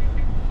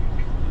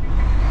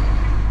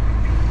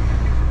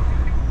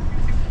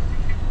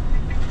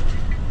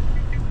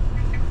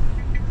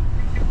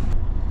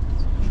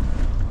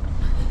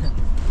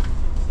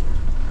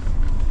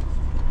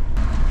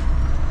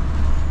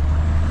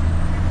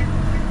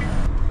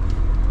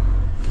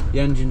 The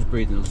engine's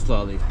breathing on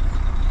slowly.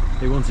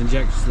 They want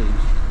injector sleeves.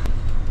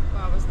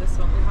 Where was this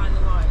one? Behind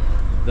the light?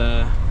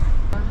 There.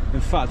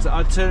 In fact,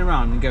 I'd turn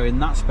around and go in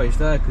that space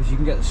there because you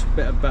can get a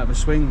bit of a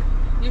swing.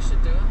 You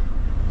should do it.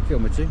 If you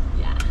want me to.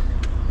 Yeah.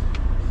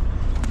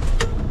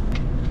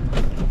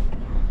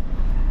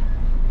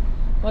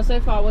 Well, so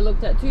far we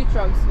looked at 2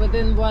 trucks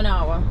within 1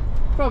 hour.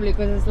 Probably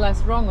because there's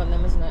less wrong on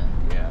them, isn't it?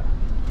 Yeah.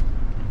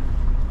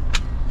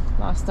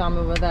 Last time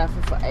we were there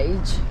for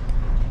age.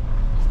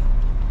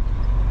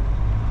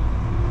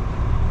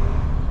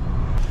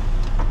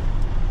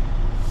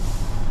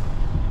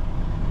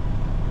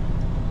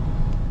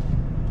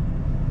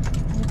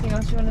 Anything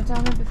else you want to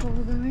tell me before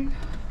we're going?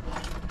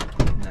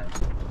 No.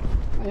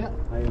 Yeah.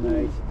 Hey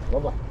mate.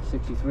 Lovely.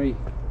 63.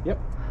 Yep.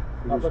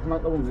 I'll look at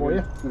that one for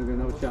you. Gonna go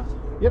and have a chat.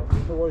 Yep.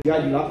 No worries. You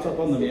had your laptop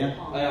on them, yeah?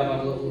 I have had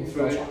a little look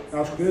through it.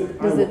 That's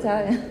good. Does it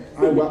tell you?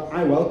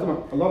 I welcome it.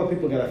 A lot of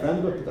people get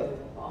offended with it.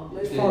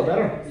 It's far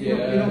better.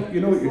 Yeah.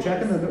 You know what you're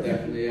checking, don't you?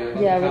 Definitely, yeah.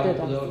 Yeah, we did A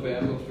that. little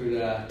bit, I looked through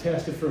there.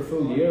 Tested for a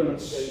full year and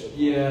it's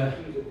Yeah,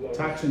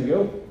 tax and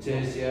go. it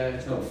is, yeah.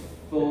 It's not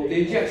full. The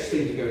injector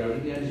sleeves are going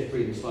on, the engine's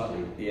breathing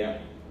slightly. Yeah.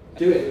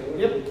 Do it.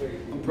 Yep.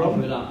 No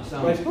problem with that.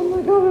 Sounds. Right. Oh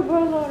my god, we've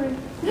got a lorry.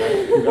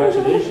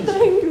 Congratulations.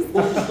 Thanks.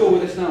 What's the score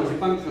with this now? Is it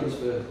bank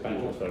transfer?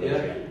 Bank transfer,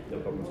 Yeah. No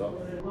problem at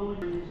all.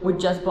 We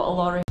just bought a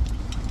lorry.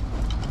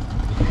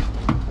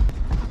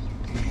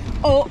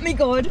 Oh my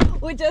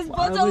god, we just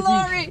bought a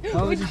lorry.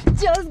 We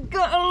just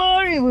got a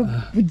lorry.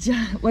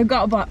 We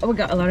got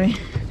a lorry.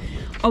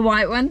 A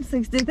white one,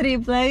 63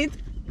 plate.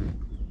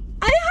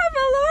 I have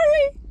a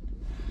lorry.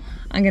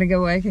 I'm gonna go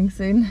working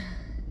soon.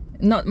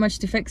 Not much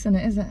to fix in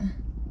it, is it?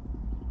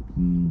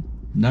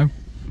 No.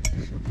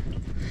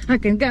 I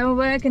can go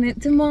work in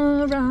it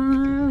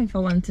tomorrow if I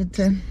wanted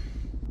to.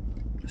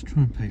 Let's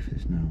try and pay for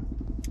this now.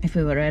 If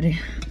we were ready.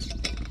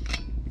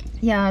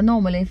 Yeah,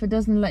 normally if it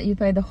doesn't let you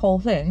pay the whole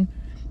thing,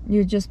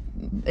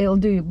 it'll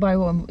do by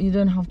one. You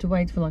don't have to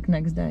wait for like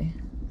next day.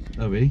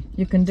 Oh really?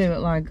 You can do it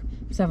like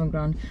 7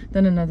 grand,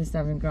 then another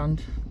 7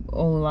 grand,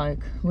 all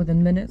like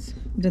within minutes.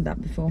 Did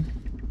that before.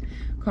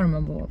 Can't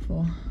remember what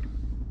for.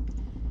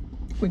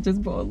 We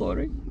just bought a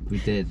lorry. We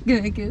did.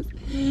 Give me a kiss.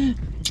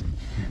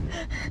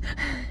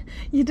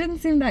 You didn't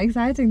seem that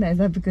exciting there. Is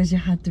that because you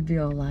had to be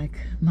all like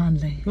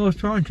manly? Well, I was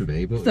trying to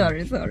be, but...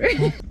 Sorry.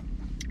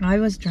 I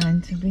was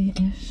trying to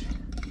be-ish.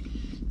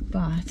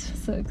 But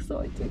so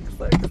exciting,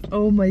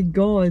 oh my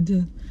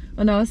god.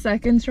 On our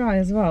second try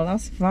as well,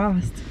 that's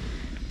fast.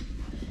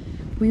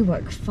 We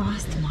work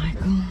fast,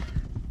 Michael.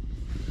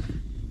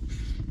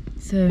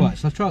 So Right,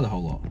 so let's try the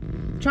whole lot.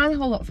 try the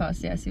whole lot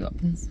first, yeah, see what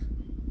happens.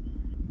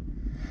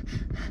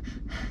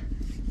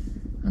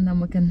 And then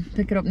we can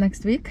pick it up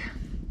next week.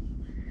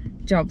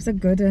 Jobs are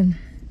good un.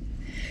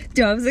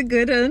 Jobs are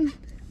good un.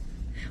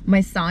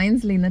 My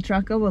signs, Lena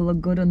Trucker, will look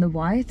good on the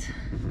white.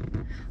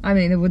 I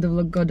mean, it would have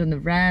looked good on the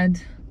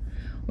red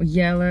or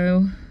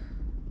yellow,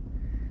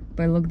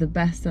 but it looked the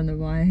best on the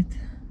white.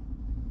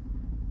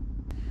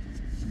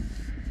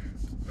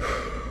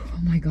 Oh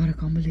my god, I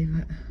can't believe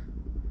it.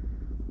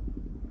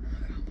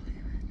 I can't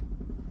believe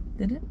it.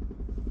 Did it?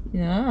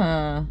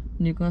 Yeah,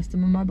 new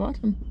customer my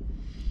bottom.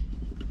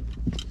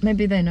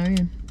 Maybe they know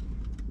you.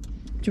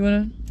 Do you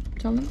want to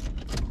tell them?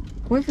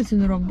 What if it's in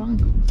the wrong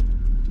bank?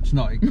 It's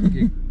not. It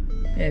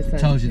Yeah, it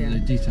says, tells you yeah. that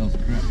the details are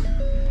correct.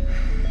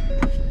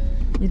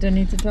 You don't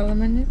need to tell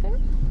them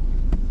anything?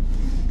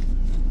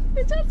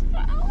 It just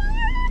fell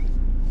away.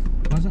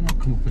 Why does it not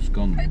come up as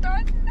gone? I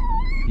don't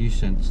know. You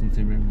sent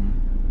something wrong.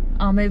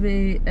 Or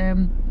maybe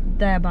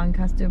their bank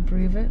has to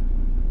approve it.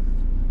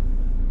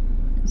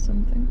 Or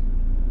something.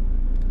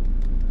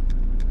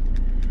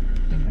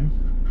 Don't know.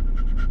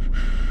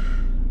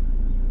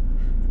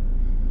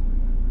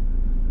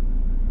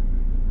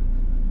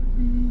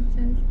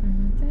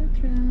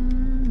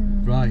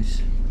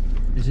 Right.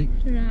 Is it?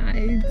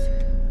 Right.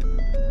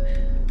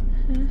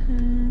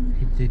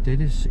 They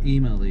just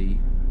email the.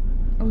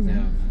 Oh what they yeah.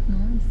 have.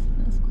 Nice.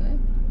 That's quick.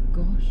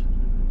 God.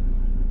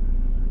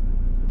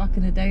 back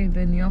in the day, you'd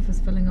be in the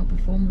office filling up a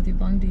form with your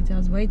bank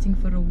details, waiting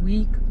for a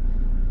week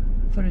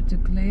for it to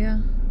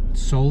clear.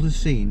 Sold as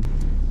seen.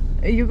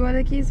 You got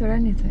the keys or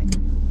anything?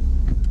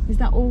 Is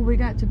that all we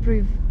get to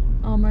prove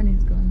our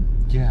money's gone?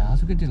 Yeah, I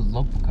was going to do the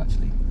logbook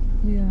actually.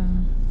 Yeah.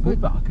 We're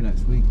back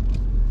next week.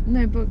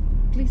 No, but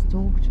please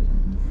talk to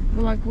them.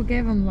 Well, like, we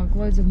gave them like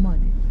loads of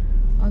money.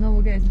 I know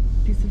we'll get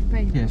a piece of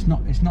paper. Yeah, it's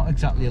not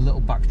exactly a little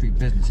backstreet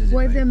business, is it?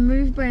 What if they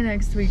move by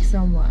next week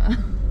somewhere?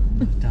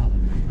 I doubt it.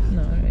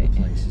 No, right. The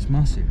place is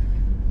massive.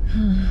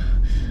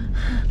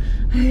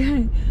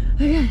 Okay.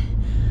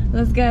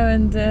 Let's go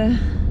and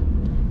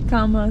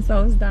calm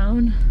ourselves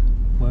down.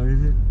 Where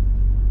is it?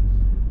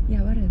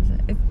 Yeah, where is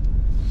it?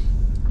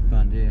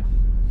 Round here.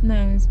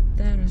 No, it's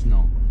there. It's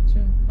not.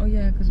 Sure. Oh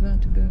yeah, because we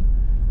have to go.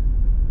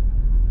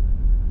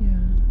 Yeah,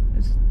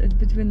 it's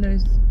between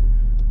those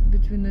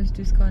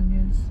two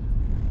Scanias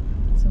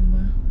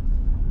somewhere.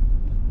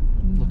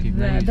 Look, you've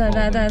named there.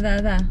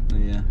 Oh,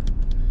 yeah.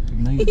 You've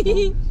named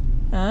it.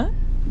 Huh?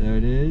 There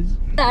it is.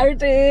 There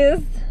it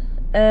is.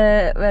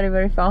 Very,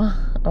 very far.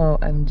 Oh,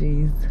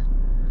 MGs.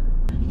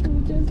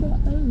 We just got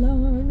a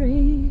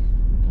lorry.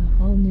 A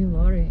whole new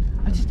lorry.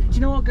 Do you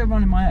know what goes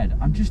on in my head?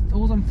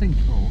 All I'm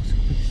thinking, oh, it's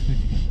quick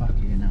to get back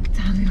here now.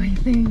 Tell me what you're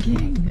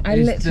thinking. I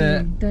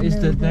literally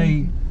don't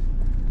know.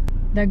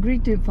 They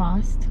agreed too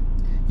fast.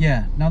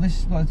 Yeah, now this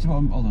is what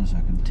hold on a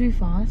second. Too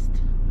fast.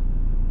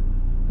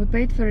 We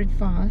paid for it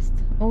fast.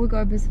 All we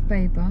got a piece of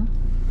paper.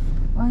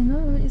 I know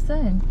what you're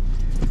saying.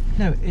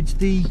 No, it's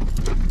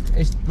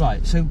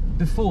right. So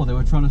before they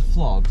were trying to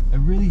flog a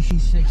really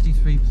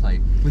 63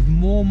 plate with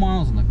more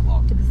miles on the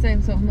clock. For the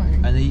same sort of money.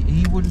 And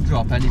he wouldn't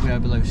drop anywhere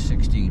below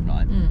 16,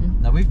 right?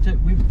 Now we've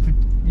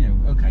you know,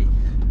 okay,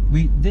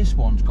 this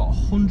one's got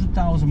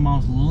 100,000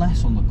 miles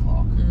less on the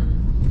clock.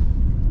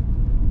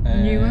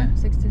 Newer,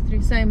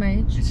 63, same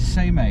age. It's the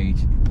same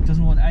age.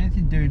 Doesn't want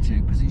anything doing to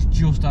it because it's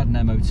just had an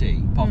MOT.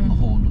 Apart from the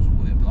horn doesn't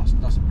work, but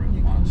that's a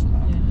brilliant miles for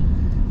that.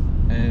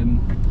 Yeah.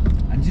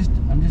 I'm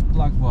just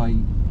like, why?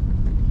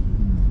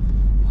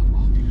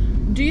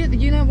 Do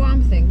you know what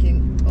I'm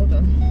thinking? Hold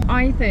on.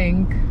 I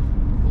think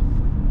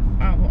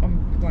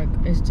I'm like,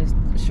 it's just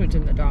shot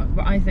in the dark,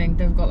 but I think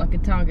they've got like a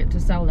target to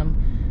sell them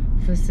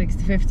for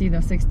 15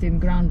 or 16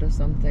 grand or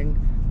something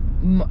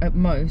at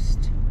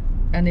most,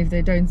 and if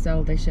they don't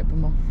sell, they ship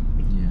them off.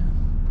 Yeah,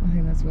 I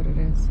think that's what it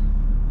is.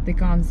 They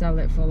can't sell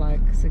it for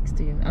like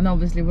 16, and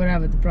obviously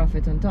whatever the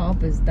profit on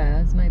top is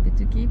theirs, maybe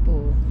to keep,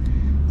 or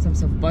some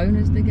sort of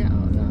bonus they get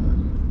out of that.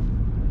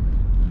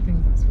 I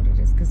think that's what it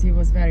is, because he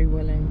was very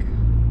willing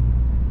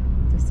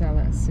to sell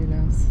it as soon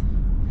as.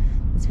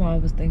 That's why I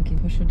was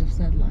thinking we should have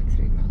said like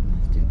 3 grand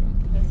less, 2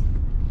 grand less.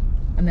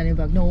 And then he'd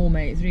be like, no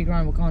mate, 3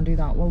 grand, we can't do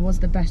that. Well, what's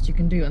the best you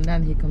can do? And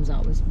then he comes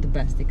out with the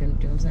best he can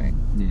do, you know what I'm saying?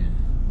 yeah.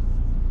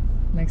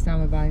 Next time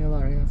we're buying a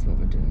lorry, that's what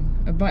we're doing.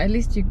 But at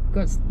least you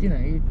got, you know,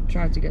 you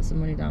tried to get some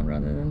money down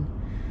rather than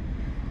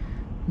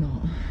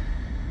not.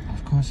 I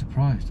was quite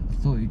surprised. I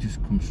thought he'd just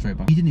come straight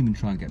back. He didn't even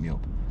try and get me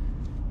up.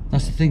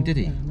 That's the thing, did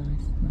he? Yeah,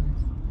 nice.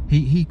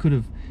 He could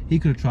have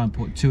tried and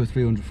put 200 or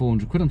 300,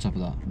 400 quid on top of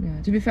that. Yeah.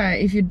 To be fair,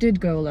 if you did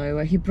go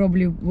lower, he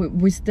probably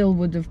we still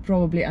would have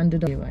probably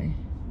ended up anyway.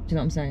 Do you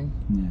know what I'm saying?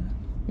 Yeah.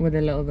 With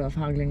a little bit of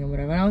haggling and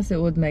whatever. And also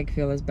it would make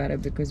feel as better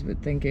because we're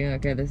thinking,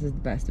 okay, this is the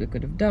best we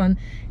could have done.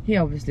 He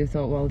obviously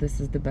thought, well, this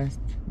is the best,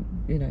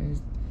 you know,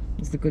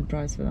 it's the good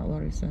price for that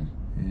lorry, so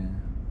Yeah.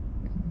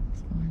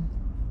 it's fine.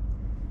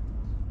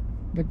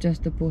 But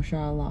just to push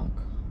our luck,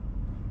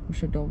 we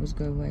should always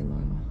go way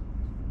lower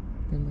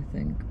than we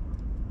think.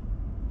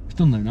 It's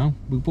done though now.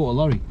 We bought a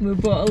lorry. We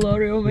bought a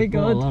lorry, oh my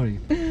god. We bought a lorry.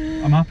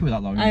 I'm happy with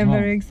that lorry. I'm as well.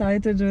 very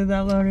excited with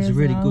that lorry. It's a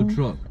really good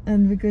truck.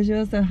 And because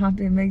you're so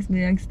happy, it makes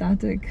me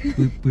ecstatic.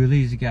 We'll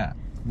easily get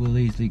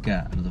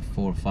another 400,000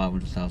 or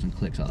 500,000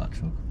 clicks out of that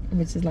truck.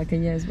 Which is like a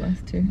year's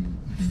worth too.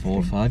 4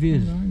 or 5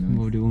 years. Right, nice.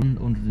 We'll do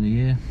 100 in a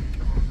year.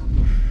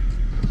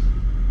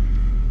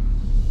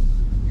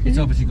 It's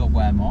obviously got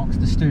wear marks.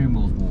 The steering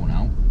wheel's worn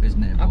out,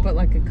 isn't it? I put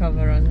like a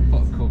cover on it.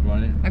 Put a cover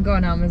on it. I go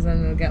on Amazon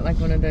and I'll get like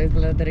one of those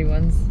leathery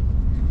ones.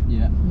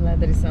 Yeah.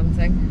 Leathery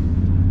something.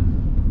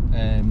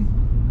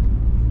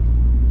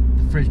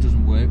 The fridge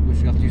doesn't work, which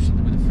we have to do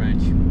something with the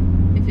fridge.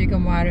 If you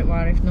can wire it,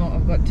 wire. If not,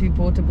 I've got 2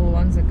 portable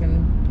ones I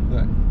can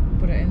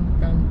put it in.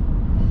 Done.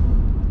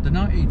 The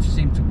 90s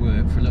seemed to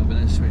work for a little bit,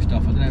 then switched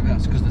off. I don't know if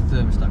that's because the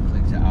thermostat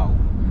clicked it out.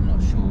 I'm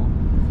not sure.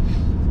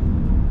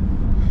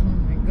 Oh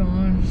my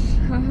gosh.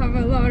 I have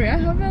a lorry. I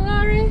have a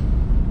lorry.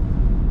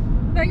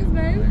 Thanks,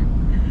 babe.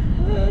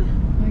 Oh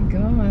my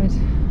god.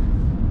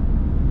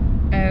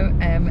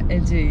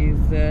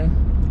 OMGs.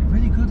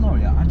 Really good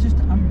lorry. I'm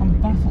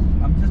baffled.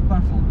 I'm just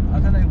baffled. I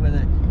don't know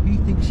whether he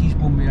thinks he's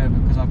won me over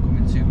because I've come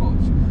in too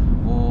much,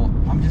 or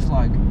I'm just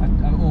like,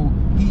 or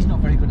he's not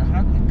very good at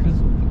haggling because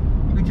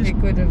we just. He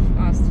could have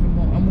asked for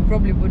more, and we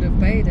probably would have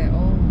paid it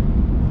all.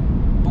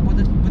 But with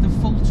a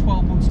full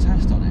 12 months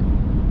test on it,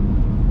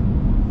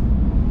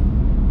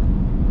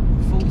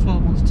 full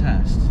 12 months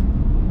test,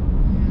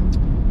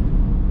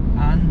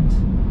 and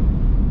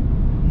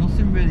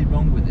nothing really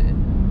wrong with it.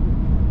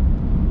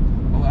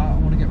 Oh, I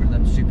want to get rid of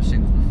them super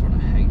singles in the front.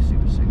 I hate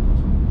super singles.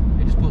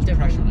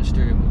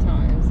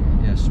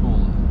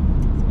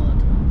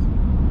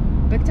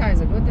 big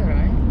tyres are good though,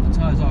 right? The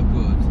tyres are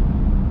good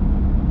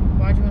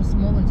Why do you want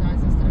smaller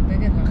tyres instead of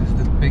bigger tyres?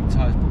 because the big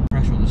tyres put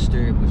pressure on the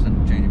steering, which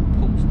then changing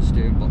pumps and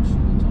steering boxes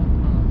all the time.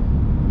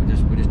 We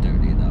just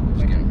don't need that. We'll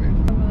just get rid.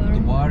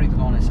 The wiring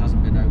harness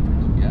hasn't been opened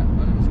up yet. I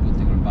don't know if it's a good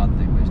thing or a bad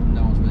thing, but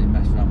no one's really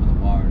messed around with the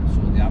wiring. It's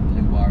all the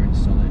blue wiring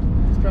solid.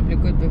 It's probably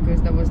good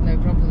because there was no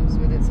problems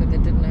with it, so they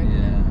didn't know.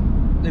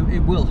 Yeah,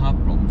 it will have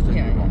problems. Don't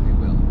get me wrong, it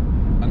will.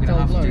 I'm going to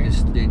have to do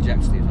the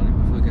inject sleeves on it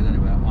before it goes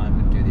anywhere. I'm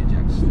going to do the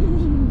inject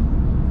sleeves,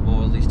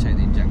 or at least take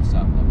the injectors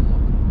out and have a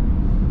look.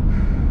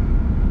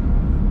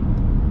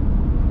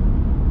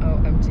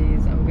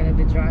 OMGs, I'm going to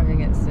be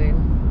driving it soon.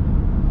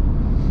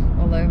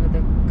 All over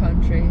the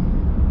country.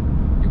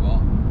 You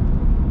are?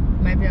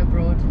 Maybe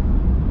abroad.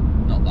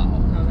 Not that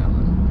old. Not that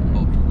one.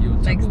 No. But you'll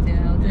Next year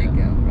I'll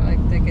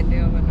take a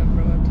new one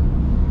abroad.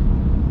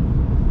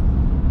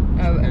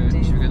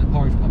 OMGs. Should we go to the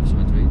porridge pub or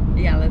something to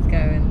eat? Yeah, let's go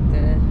and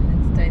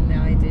entertain the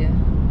idea.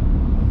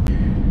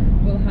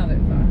 We'll have it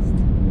fast.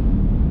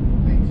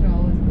 Make sure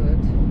all is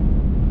good.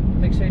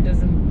 Make sure it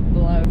doesn't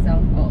blow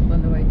itself up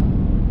on the way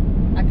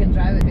home. I can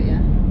drive it,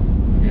 yeah?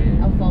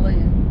 Yeah. I'll follow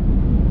you.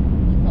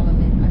 You follow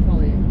me, I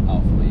follow you.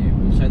 I'll follow you.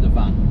 We'll say the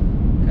van,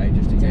 okay,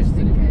 just in case. Just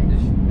in case.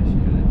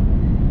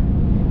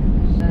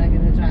 Then I'm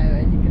gonna drive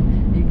it and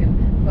you can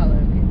follow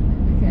me,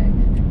 okay?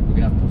 We're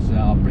gonna have to put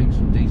I'll bring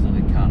some diesel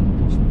in a can,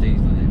 we'll put some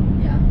diesel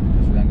in. Yeah.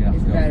 Because we're gonna have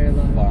It's to very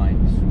go low. find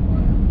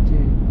somewhere.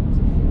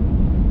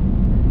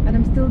 And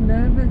I'm still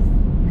nervous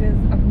because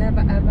I've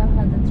never ever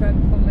had a truck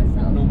for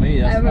myself. Not me,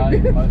 that's Ever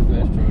right. before. My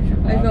first truck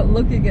you've I had. thought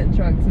looking at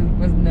trucks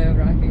was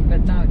nerve-wracking,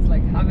 but now it's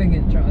like having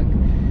a truck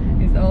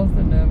is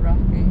also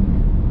nerve-wracking,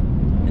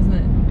 isn't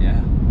it?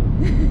 Yeah.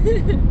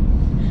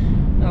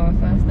 Our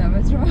first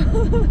ever truck. I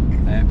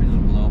hope it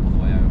doesn't blow up on the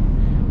way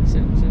home.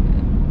 Shouldn't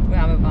it? We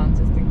have a van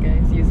just in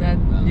case. You said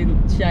Well. you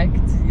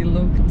checked, you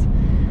looked.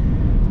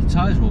 The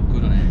tyres were all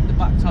good on it. The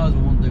back tyres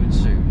we want doing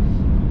soon,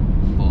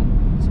 but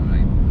it's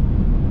alright.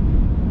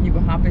 You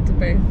were happy to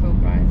pay full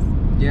price.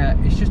 Yeah,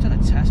 it's just had a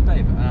test,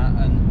 babe,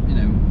 and you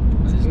know,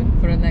 It's there's- good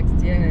for the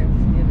next year,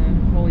 you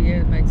know, whole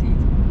year my teeth.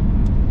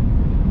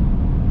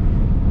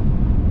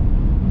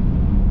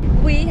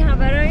 We have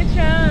our own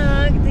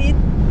truck. He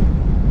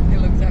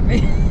looks at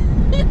me.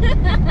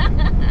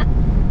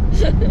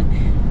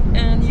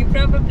 And you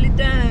probably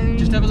don't.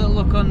 just have a little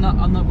look on that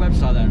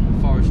website there in the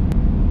forest.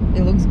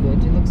 It looks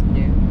good. It looks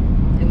new.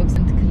 It looks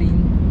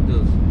clean. It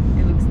does.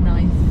 It looks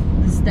nice.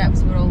 The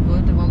steps were all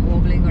good. They weren't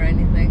wobbling or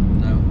anything.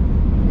 No.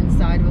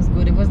 Inside was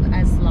good. It wasn't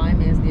as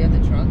slimy as the other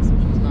trucks,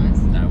 which was nice.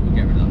 No, we'll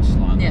get rid of that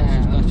slime.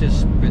 Yeah, Let's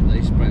just spit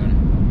the spray on it.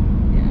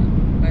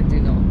 Yeah, I do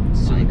not.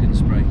 Silicon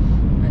spray.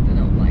 I do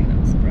not like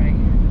that spray.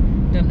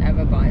 Don't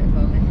ever buy it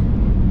for me.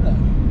 No.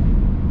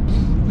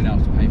 We don't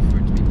have to pay for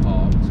it to be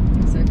parked.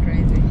 I'm so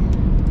crazy.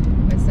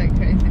 We're so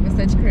crazy. We're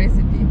such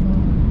crazy people.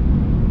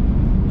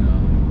 Yeah.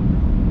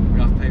 We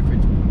don't have to pay for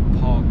it to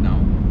park now.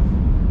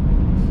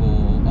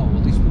 Well,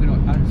 at least we're going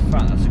to. In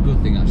fact, that's a good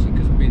thing actually,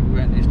 because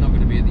it's not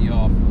going to be at the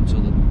yard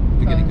until the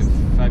beginning of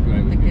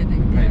February. We pay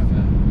yeah.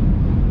 for.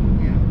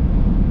 Yeah.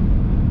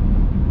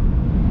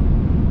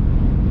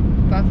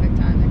 Perfect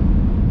timing.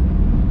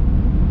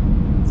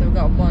 So we've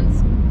got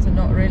months to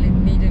not really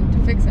needing to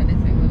fix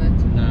anything with it.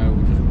 No,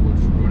 we'll just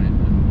run it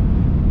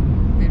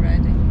and Be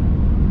ready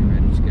be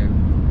ready to go.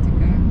 to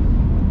go.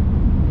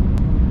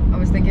 I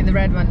was thinking the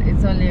red one,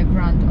 it's only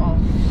 £1,000 off.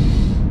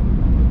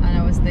 And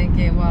I was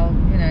thinking, well,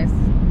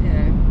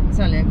 it's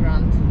only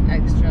 £1,000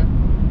 extra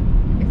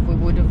if we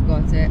would have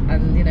got it,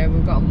 and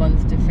we've got a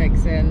month to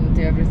fix it and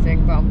do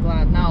everything. But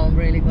I'm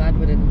really glad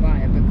we didn't buy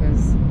it,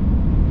 because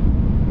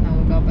now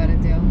we've got a better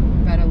deal,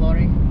 better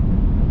lorry.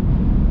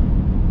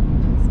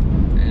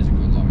 It is a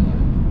good lorry,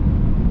 though.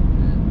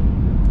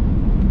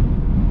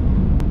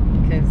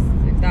 Because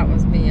if that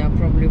was me, I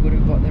probably would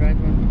have bought the red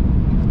one,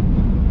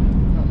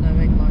 not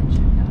knowing much.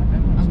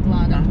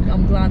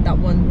 I'm glad that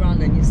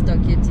 £1,000 and you stuck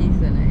your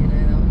teeth in it.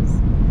 That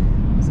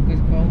was a good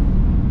call.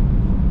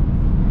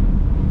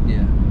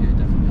 Yeah,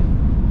 definitely.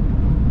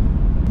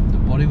 The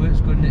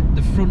bodywork's good in it.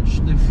 The front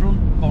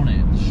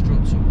bonnet, the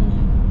struts are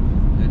worn.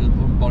 The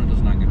bonnet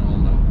doesn't hang at all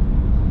though.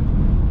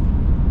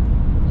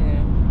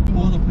 Yeah.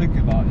 All I'm thinking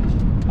about is,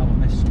 have I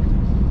missed something?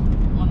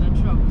 On the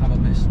truck. Have I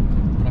missed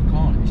something? But I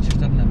can't. It's just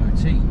had an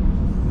MOT.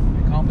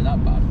 It can't be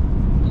that bad.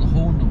 But the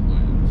horn don't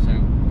work, so.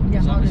 Yeah,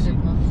 it's how did obviously-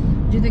 it pass?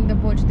 Do you think they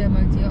botched the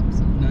MOT up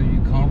something? No,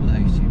 you can't with a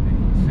HTV.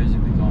 You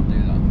physically can't do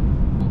that.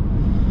 But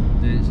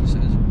there's a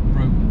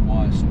broken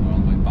wire somewhere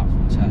on the way back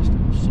from test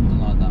or something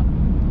like that.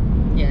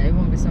 Yeah, it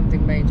won't be something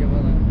major,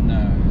 will it?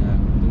 No.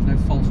 There was no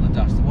fault on the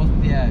dash. There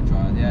wasn't the air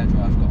dryer. The air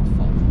dryer's got a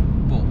fault.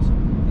 But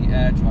the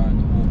air dryer and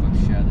the wall both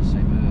share the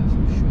same earth.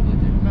 I'm sure they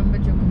do.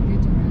 Remembered your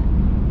computer,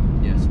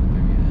 right? Yes, they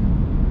do,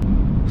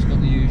 yeah. It's got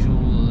the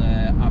usual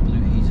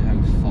absolute heater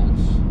hose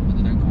faults,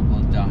 but they don't come up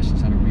on the dash.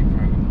 It's had a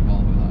reprogram at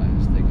Volvo, that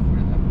is. They got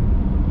rid of them.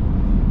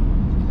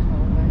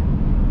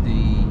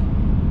 The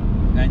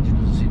engine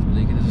doesn't seem to be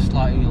leaking. There's a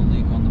slight little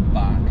leak on the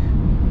back.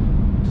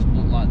 It doesn't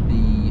look like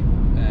the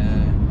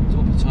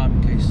upper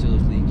timing case still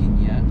is leaking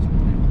yet.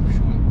 I'm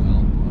sure it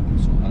will, but I can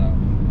sort that out.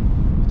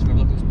 So we'll have a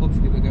look at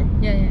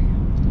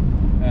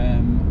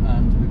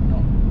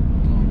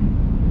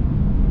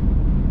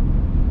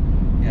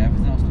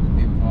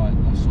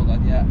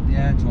the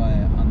air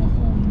dryer and the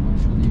horn, I'm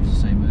sure they use the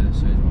same earth,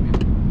 so it's probably a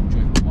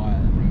joint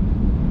wire that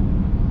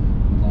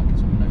broken. Like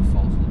it's no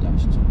fault on the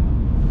dash at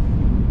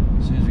all.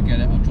 As soon as we get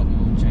it, I'll drop the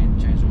oil,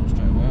 change the oil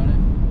straight away on it.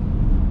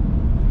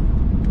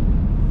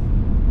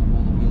 Have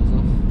all the wheels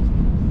off.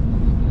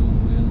 All the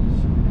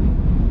wheels.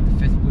 The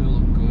fifth wheel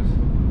looked good.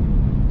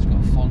 It's got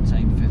a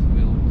Fontaine fifth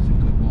wheel. It's a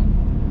good one.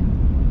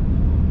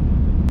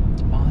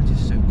 The mileage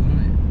is so good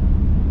on it.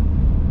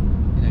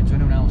 You know, to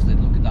anyone else, they'd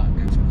look at that and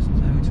go, it's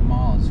got loads of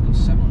miles. It's got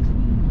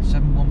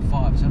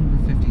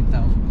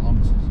 715,000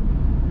 kilometres.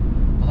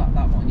 But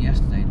that one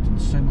yesterday had done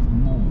so much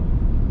more.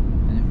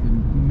 And it was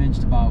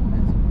minced about with.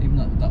 Even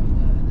this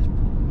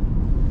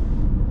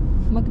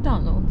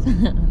McDonald's.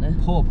 No.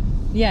 pub.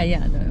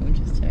 Yeah, no, I'm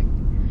just checking.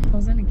 I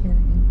was only kidding.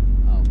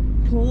 Oh,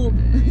 Pub.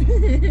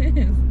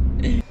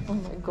 Oh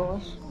my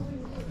gosh.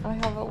 I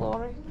have a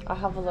lorry. I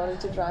have a lorry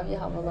to drive, you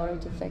have a lorry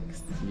to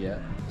fix. yeah.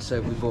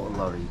 So we bought a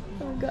lorry.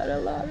 I got a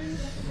lorry.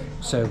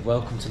 So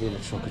welcome to the Inner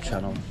Trucker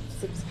channel.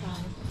 Subscribe.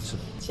 So,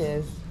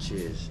 Cheers.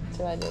 cheers.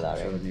 To our new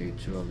lorry.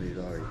 To our new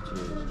lorry.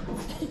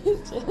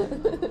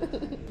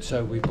 Cheers.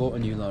 So we bought a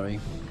new lorry.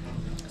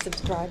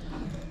 Subscribe.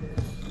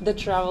 The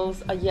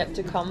travels are yet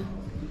to come.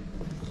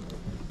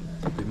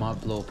 We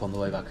might blow up on the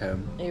way back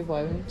home. It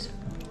won't.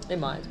 It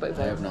might, but it I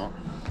won't. hope not.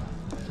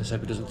 Let's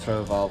hope it doesn't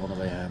throw a valve on the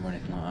way home or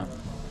anything like that.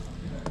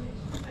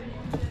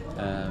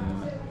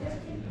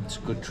 It's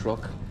a good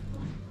truck.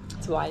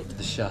 It's white.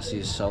 The chassis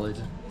is solid.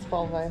 It's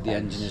Volvo. The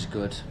engine is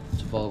good.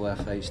 It's a Volvo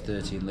FH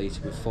 13 litre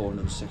with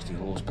 460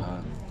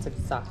 horsepower. That's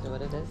exactly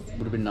what it is.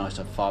 Would have been nice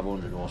to have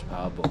 500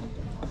 horsepower, but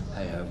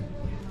hey ho.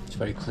 It's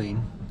very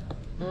clean.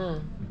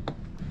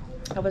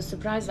 I was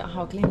surprised at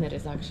how clean it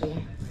is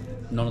actually.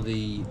 None of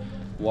the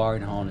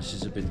wiring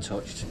harnesses have been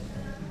touched.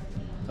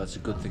 That's a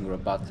good thing or a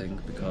bad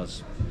thing,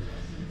 because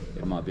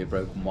it might be a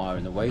broken wire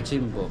in the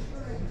waiting, but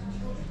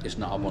it's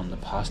not had one in the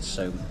past,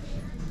 so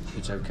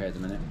it's okay at the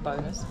minute.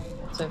 Bonus.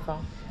 So far,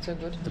 so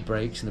good. The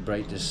brakes and the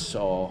brake discs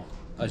are,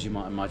 as you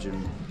might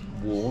imagine,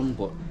 worn,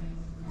 but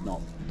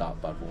not that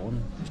bad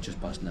worn. It's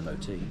just past an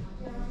MOT.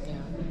 Yeah.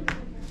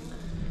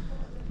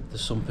 The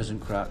sump isn't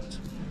cracked.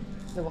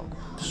 The what?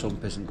 The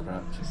sump isn't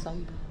cracked. The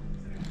sump.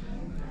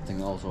 I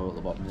think also at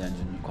the bottom of the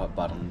engine, quite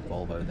bad on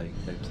Volvo, they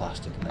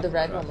plastic. And The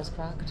red one was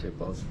cracked. It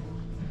was.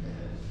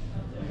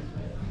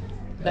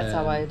 That's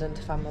how I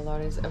identify my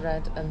lorries, a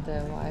red and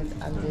the white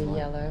and the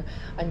yellow.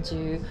 And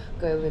you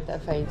go with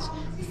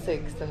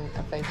FH6 and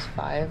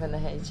FH5 and the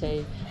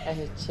HA,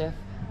 HF,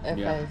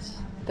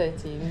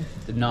 FH13.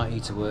 The night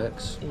heater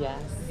works.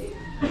 Yes.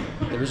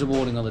 There is a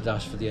warning on the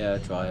dash for the air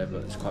dryer,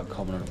 but it's quite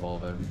common on a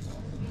Volvo.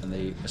 And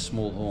a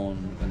small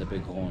horn and the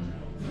big horn,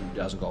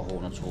 it hasn't got a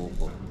horn at all,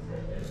 but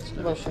there's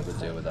no issue with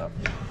deal with that.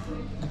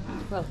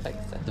 We'll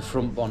fix it. The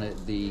front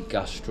bonnet, the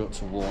gas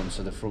struts are worn,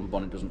 so the front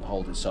bonnet doesn't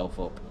hold itself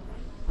up.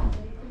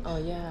 Oh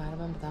yeah, I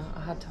remember that.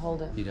 I had to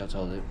hold it. You'd have to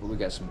hold it, but we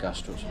get some gas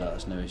struts for that,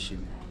 that's no issue.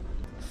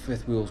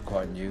 Fifth wheel's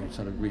quite new, it's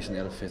recently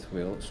had a fifth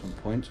wheel at some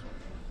point.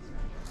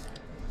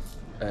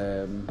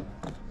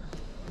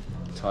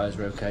 Tyres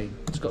are okay.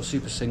 It's got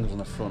super singles on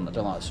the front. I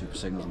don't like super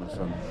singles on the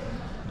front.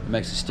 It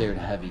makes the steering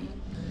heavy,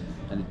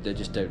 and they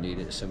just don't need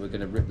it. So we're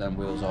going to rip them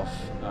wheels off,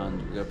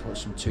 and we're going to put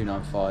some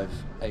 295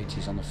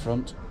 80s on the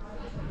front,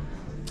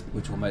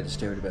 which will make the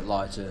steering a bit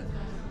lighter,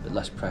 a bit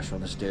less pressure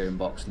on the steering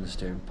box and the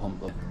steering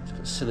pump. It's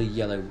got a silly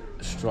yellow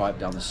stripe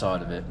down the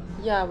side of it.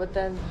 Yeah, but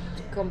then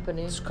the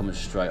company. It's coming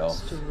straight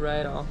off.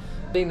 Straight off.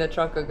 Being the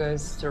trucker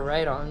goes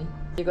straight on.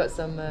 You got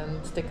some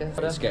stickers.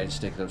 It's getting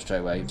stickered up straight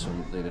away,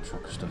 some Leader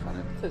Trucker stuff on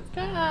it.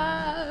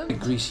 Subscribe. A bit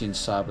greasy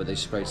inside, but they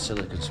sprayed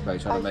silicone spray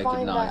trying to make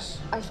it nice.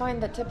 I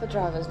find that tipper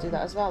drivers do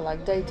that as well,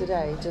 like day to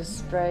day, just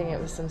spraying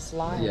it with some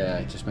slime. Yeah,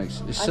 it just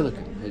makes it's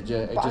silicone. But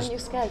aren't you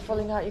scared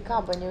falling out your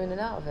cab when you're in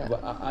and out of it?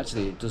 Well,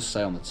 actually, it does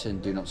say on the tin,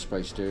 "Do not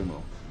spray steering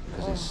wheel,"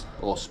 because it's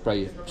or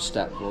spray your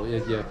step or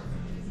your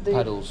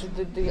pedals.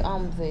 The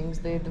arm things,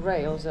 the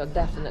rails are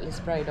definitely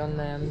sprayed on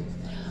them.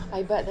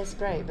 I bet they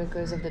spray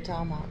because of the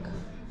tarmac.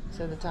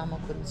 So the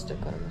tarmac wouldn't stick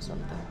on them or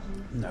something.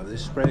 No, they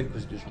spray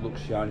because it just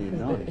looks shiny and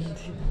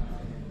nice.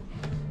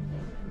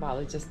 Well,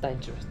 it's just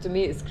dangerous. To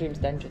me, it screams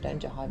danger,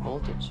 danger, high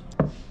voltage.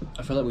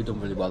 I feel like we've done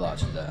really well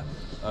actually there.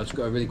 I was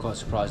really quite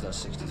surprised at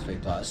 63.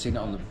 Like, I'd seen it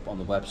on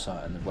the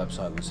website, and the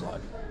website was like,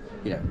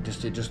 you know, it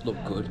just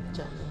looked good.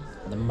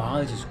 And the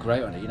mileage is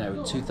great on it. You know,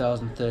 in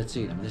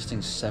 2013, I mean, this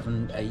thing's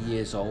 8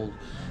 years old.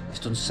 It's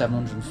done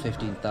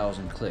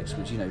 715,000 clicks,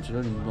 which, you know, to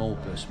only a normal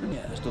person,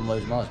 yeah, it's done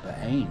loads of miles, but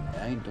it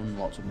ain't done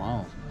lots of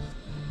miles.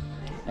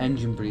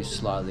 Engine breathes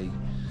slightly.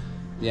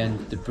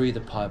 The breather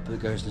pipe that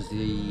goes into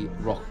the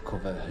rocker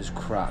cover has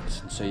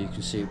cracked, and so you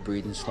can see it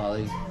breathing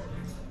slightly.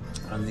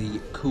 And the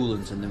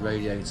coolant in the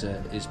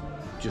radiator is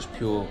just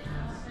pure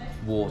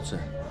water,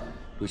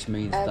 which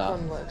means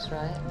aircon works,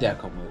 right? The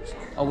aircon works.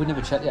 Oh, we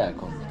never checked the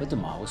aircon, but the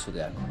miles for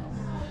the aircon.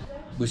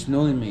 Which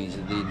normally means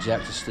that the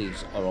injector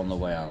sleeves are on the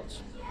way out,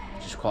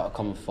 which is quite a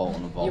common fault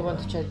on the Volvo. You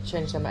want to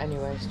change them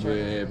anyway,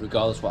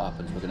 regardless of what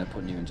happens, we're going to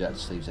put new injector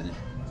sleeves in it.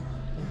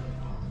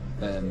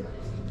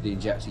 The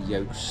injector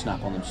yokes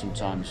snap on them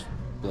sometimes.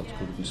 We'll have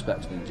to go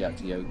inspect the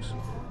injector yokes.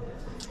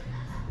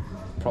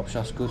 Prop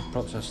shaft's good,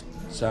 prop shaft's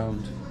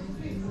sound.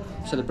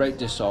 So the brake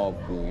discs are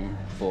worn,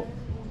 but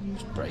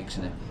it's brakes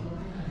in it.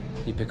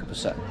 You pick up a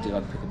set, do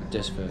I pick up a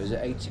disc for, is it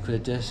 80 quid a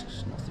disc?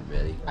 It's nothing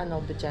really. And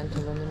I'll be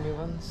gentle on the new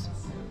ones.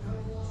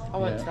 I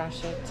won't Yeah.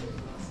 thrash it.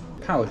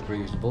 Power's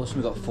reasonable, so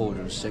we've got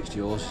 460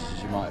 horses,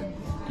 you might,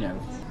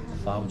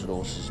 500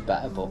 horses is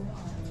better, but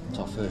it's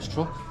our first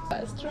truck.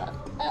 Best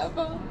truck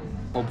ever.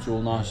 Hubs are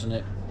all nice in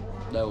it,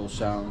 they all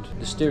sound.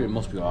 The steering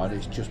must be alright,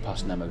 it's just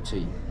passed an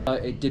MOT.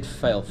 It did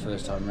fail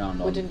first time round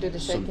on We didn't do the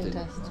shaking something.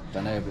 test. I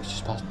know, but it's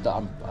just passed,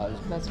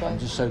 That's why. I'm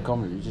just so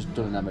confident, you've just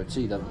done an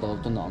MOT, they'll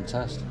have done that on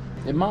test.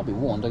 It might be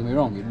one, don't get me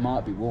wrong, it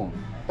might be one.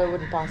 But it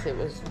wouldn't pass, it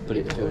was, But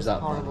if it was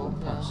that bad, it horrible.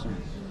 wouldn't pass. Yeah.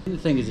 The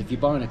thing is, if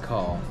you're buying a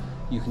car,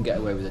 you can get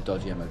away with a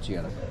dodgy MOT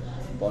on it.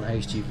 But on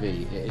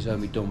HGV, it is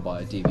only done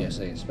by a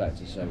DVSA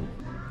inspector, so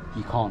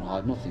you can't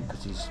hide nothing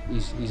because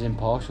he's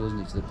impartial, isn't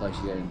he, to the place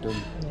you're getting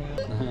done.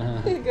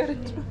 Yeah. You got a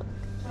truck.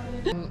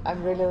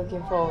 I'm really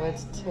looking forward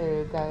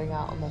to going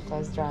out on my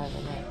first drive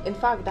in it. In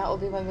fact, that will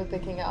be when we're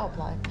picking it up,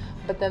 like.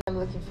 But then I'm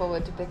looking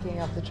forward to picking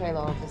up the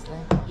trailer, obviously.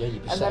 Yeah,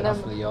 you'd be And setting then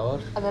off from the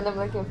yard. And then I'm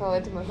looking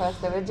forward to my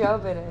first ever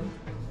job in it.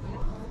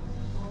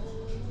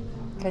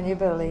 Can you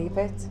believe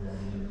it?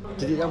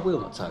 Did it have wheel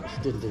nut tags?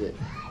 Did it?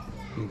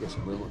 You can get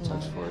some wheel nut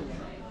tags for it.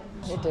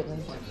 It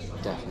didn't.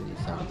 Definitely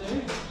can.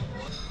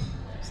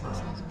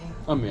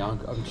 I mean,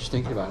 I'm just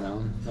thinking about it now.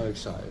 I'm so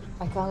excited.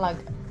 I can't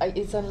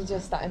it's only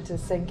just starting to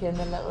sink in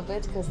a little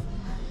bit because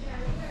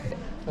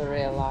for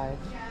real life,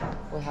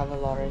 we have a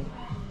lorry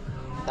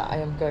that I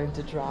am going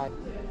to drive,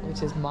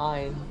 which is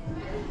mine.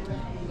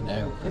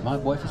 My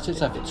wife sits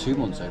there for 2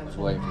 months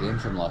waiting for the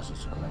interim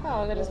license to come in.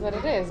 Oh, that is what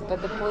it is.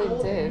 But the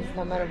point is,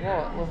 no matter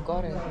what, we've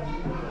got it.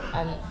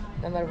 And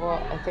no matter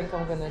what, I think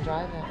I'm going to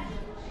drive it.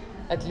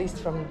 At least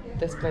from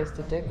this place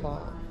to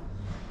Didcot.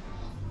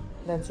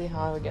 Then see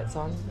how it gets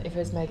on. If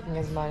it's making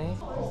us money,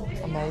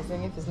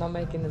 amazing. If it's not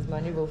making us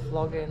money, we'll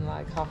flog it in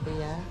like half a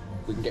year.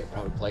 We can get a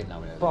private plate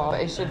now.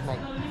 But it should make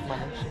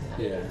money, shouldn't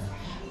it?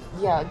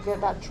 Yeah. Yeah,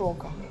 get that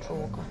trucker.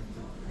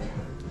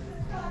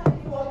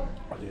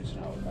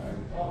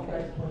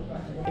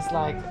 It's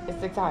like,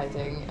 it's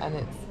exciting and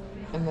it's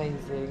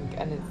amazing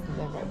and it's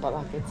never, but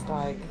like it's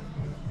like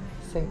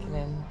sinking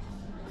in.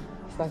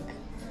 It's like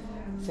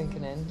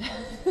sinking in.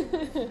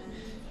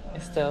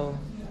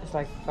 It's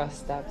like first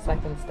step,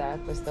 second step.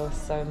 There's still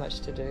so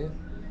much to do.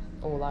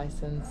 All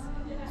license,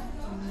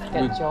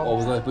 get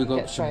jobs, we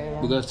get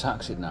trailer, got to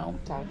tax it now.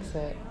 tax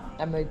it,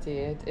 MOT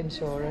it,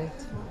 insure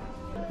it.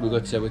 We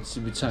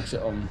tax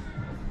it on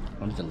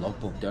the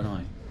logbook, don't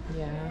I?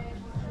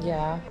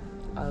 Yeah.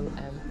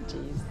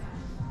 OMGs.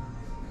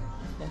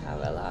 You have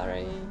a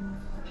lorry.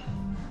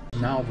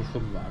 Now we're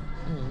coming back.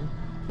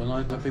 When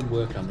I've been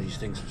working on these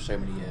things for so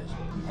many years,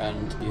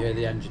 and you hear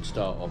the engine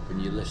start up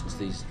and you listen to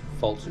these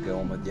faults that go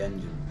on with the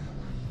engine,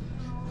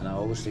 and I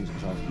always think to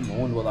myself, I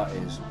wonder what that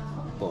is,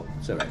 but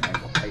it's alright,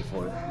 I'll pay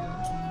for it.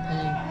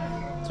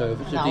 So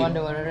if it's Now I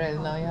wonder what it is.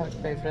 Now you have to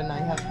pay for it. Now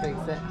you have to fix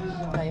it.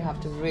 Now you have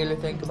to really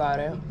think about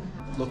it.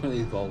 looking at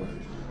these Volvos,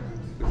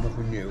 there's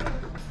nothing new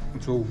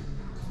until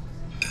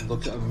I've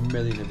looked at a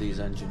million of these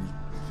engines,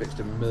 fixed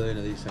a million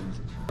of these things.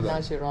 Now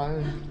it's your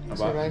own. It's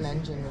your own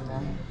engine in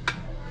there.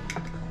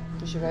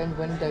 There's your own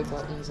window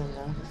buttons in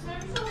there.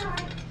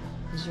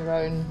 There's your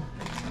own.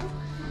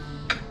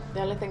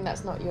 The only thing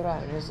that's not your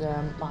own is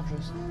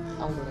mattress.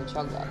 I'm gonna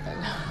chug that thing.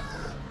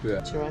 Yeah.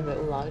 It's your own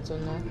little lights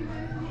on there.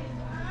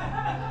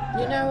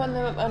 You know, on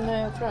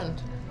the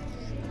front,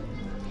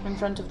 in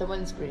front of the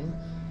windscreen,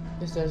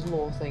 there's those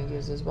law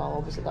thingies as well.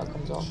 Obviously, that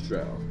comes off.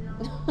 Straight off.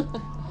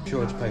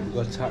 Sure, it's paid. We've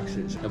got to tax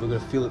it, and we're going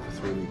to feel it for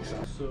 3 weeks.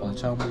 By the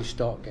time we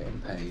start getting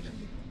paid,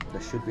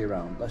 there should be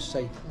around, let's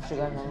say, Should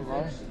I know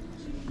why?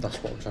 that's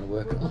what I'm trying to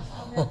work on.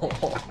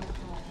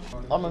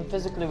 I mean,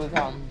 physically we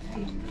can,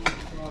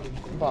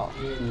 but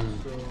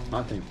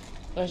I think.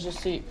 let's just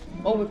see.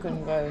 Or we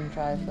can go and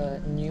try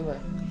for newer,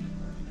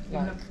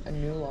 like a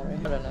new lorry.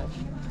 I don't know.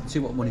 See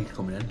what money's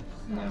coming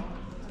in.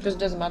 Because it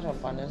doesn't matter on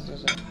finance,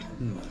 does it?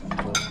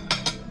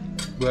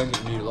 We won't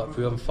get a new, like, if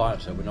we haven't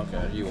financed it, we're not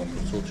getting a new one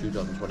until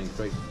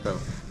 2023. So,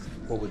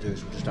 what we'll do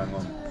is we'll just hang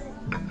on.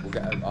 We'll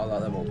get I'll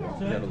let them all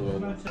get another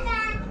one.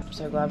 I'm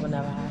so glad we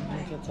never had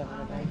any kids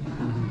ever again.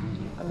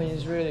 I mean,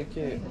 it's really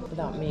cute, but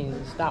that means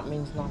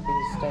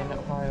nothing. Staying at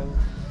home,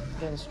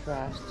 getting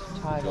stressed,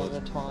 tired all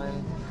the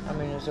time. I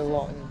mean, there's a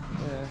lot in,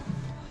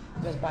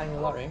 just buying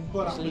a lorry,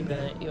 sleep in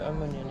it, eat your own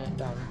money in it,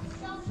 done.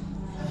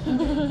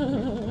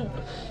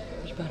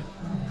 Much better.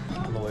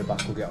 On the way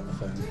back, we'll get on the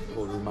phone,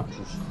 order a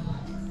mattress.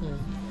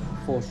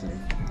 Fortunately,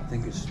 I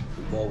think it's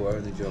Volvo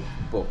only job,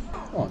 but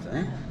I don't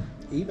know.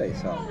 eBay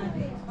sale.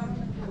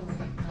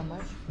 How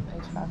much?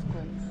 85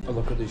 quid. I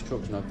look at these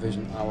trucks and I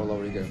vision our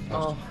lorry going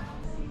past. Oh,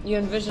 you're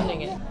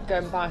envisioning it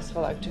going past for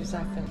like 2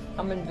 seconds.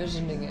 I'm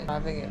envisioning it,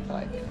 driving it for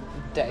like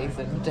days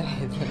and days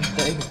and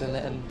days and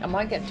then I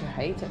might get to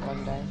hate it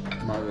one day.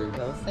 Might be.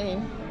 We'll see.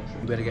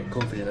 You better get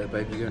comfy in it,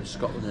 baby. You're going to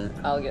Scotland,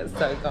 innit? I'll get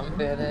so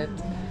comfy in it.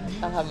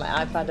 I'll have my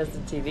iPad as a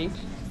TV.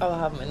 I'll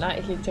have my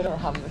night heater, I'll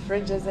have my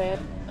fridges in,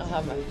 I'll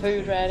have my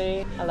food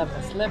ready, I'll have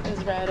my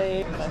slippers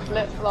ready, my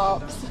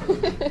flip-flops.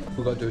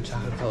 We've got to do a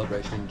tackle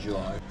calibration in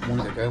July. I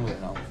want to get going with it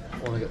now. I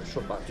want to get the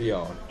truck back to the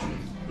yard.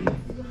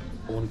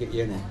 I want to get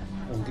you in it.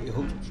 I want to get you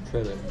hooked up to the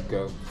trailer and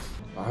go.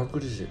 How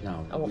good is it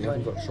now? We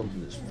haven't got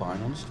something that's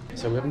financed.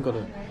 So we haven't got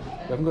if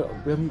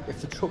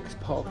the truck is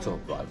parked up,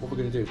 right, what we're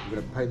going to do is we're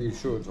going to pay the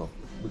insurance off.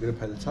 We're going to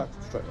pay the tax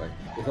straight away.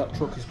 If that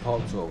truck is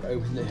parked up,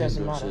 open the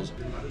hindrances.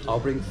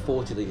 I'll bring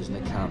 40 litres in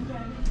a can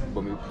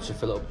when we to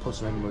fill it up, put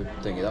some in my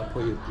thingy. That'll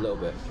put you a little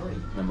bit,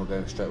 and then we'll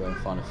go straight away and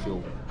find a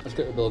fuel. Let's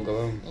get the bill and go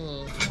home.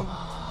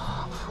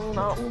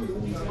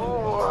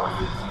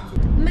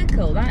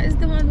 Mickle, that is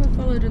the one we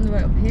followed on the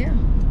way up here.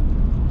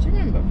 Do you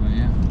remember? Oh,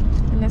 yeah.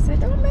 And I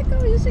said, oh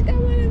Mickle, you should get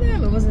one of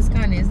them. It was a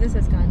Scania. Is this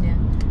a Scania?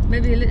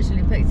 Maybe he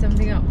literally picked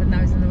something up and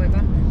now he's on the way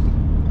back.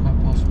 Quite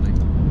possibly.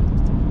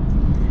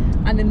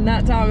 And in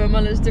that time I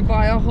managed to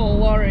buy a whole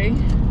lorry.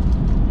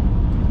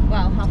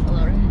 Well, half a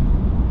lorry.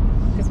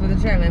 Because with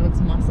the trailer it looks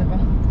massive. Huh?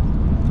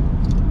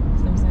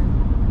 That's what I'm saying.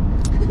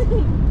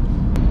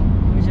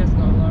 We just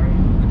got a lorry.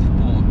 We just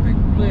bought a big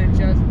lorry. We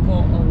just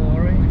bought a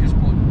lorry. We just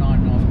bought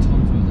 9.5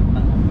 tons worth of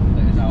metal.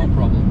 That is our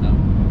problem now.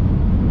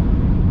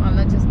 Well,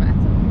 not just metal.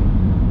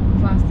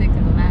 Plastic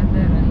and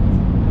leather and...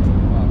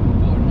 Well, we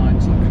bought a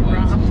 9-ton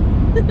crap.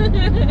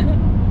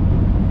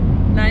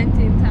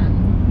 19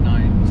 ton.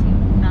 9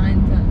 ton.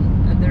 9 ton.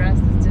 And the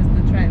rest is just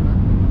the trailer.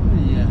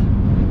 Yeah.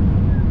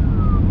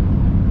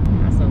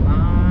 That's a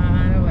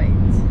lot of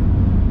weight.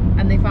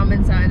 And the farm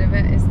inside of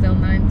it is still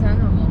 9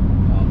 ton or more?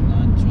 Well,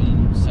 9 ton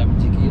and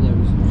 70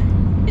 kilos.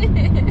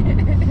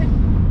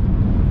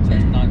 So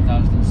it's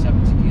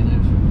 9,070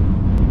 kilos.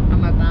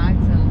 And my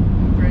bags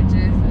and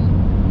fridges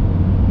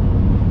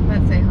and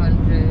let's say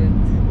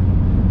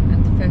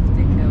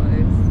 150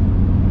 kilos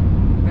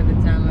by the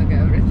time I get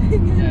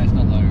everything. Yeah, it's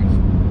not loads.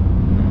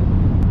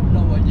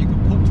 Not when you can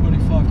put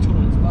 25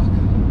 tons back.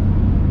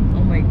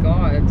 Oh my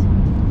god.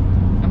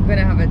 I'm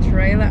gonna have a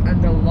trailer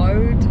and a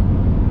load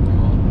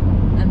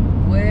and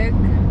work.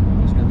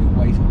 There's going to be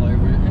weight all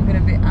over it. I'm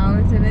gonna be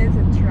out in it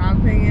and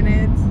tramping in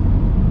it.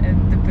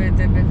 And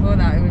before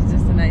that it was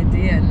just an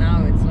idea, and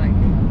now it's like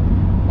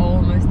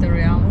almost a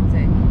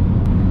reality.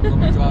 When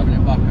we're driving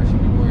it back, I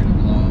should be worried. I'll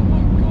be like, oh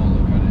my god,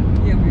 look at it.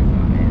 You'll be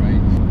fine.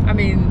 Great. I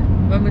mean,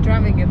 when we're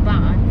driving it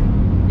back,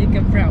 you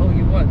can fret all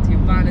you want. Your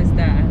van is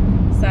there,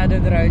 side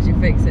of the road, you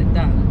fix it,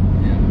 done.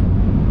 Yeah.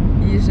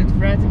 You should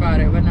fret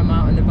about it when I'm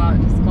out and about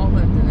to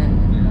Scotland in it,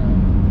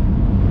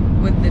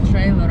 Yeah. with the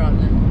trailer on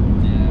it.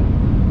 Yeah.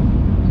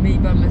 Me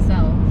by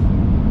myself,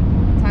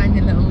 tiny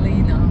little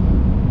Lena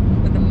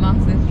with a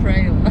massive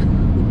trailer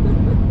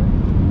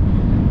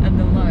and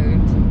the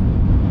load,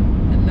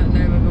 and not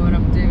knowing what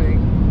I'm doing.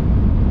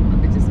 I'll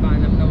be just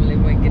fine. I'm normally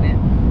winging it.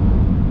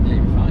 Yeah,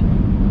 you'll be fine.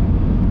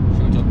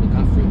 Sure, don't look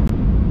after it.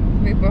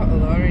 We bought a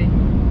lorry.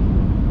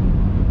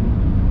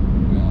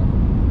 Yeah.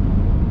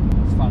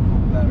 It's fine for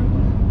better,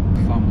 wasn't it?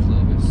 The fan was a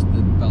little bit,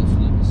 the belt's a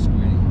little bit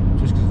squeaky.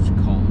 Just because it's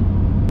cold.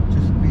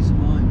 Just a peace of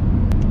mind.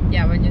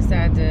 Yeah, when you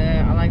said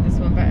I like this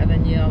one better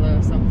than yellow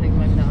or something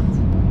like that,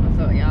 I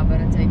thought, yeah, I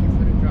better take it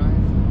for a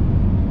drive.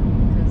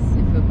 Because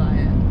if we buy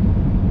it,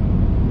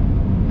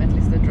 at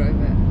least I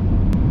drove it.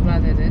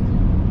 Glad I did.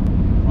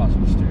 Price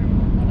of the steering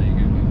wheel. I know you're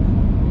going to be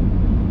cool,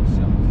 but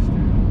still, the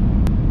steering wheel.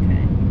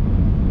 Okay.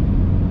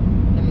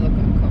 Let me look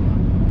at the cover.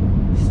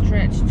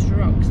 Stretch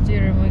truck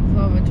steering wheel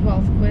cover,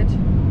 12 quid.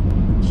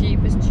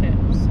 Cheap as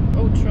chips.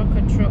 Oh, truck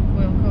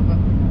wheel cover,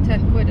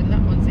 10 quid, and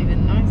that one's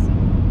even nicer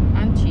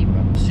and cheaper.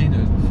 I've seen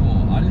those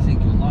before. I don't think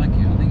you'll like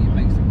it. I think it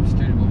makes the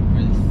steering wheel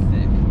really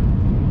thick.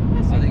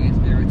 I think it's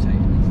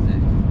irritatingly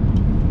thick.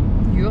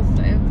 You're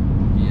thick.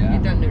 Yeah.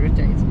 You don't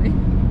irritate me.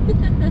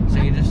 So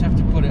you just have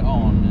to put it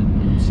on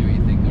and see what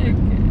you think of it.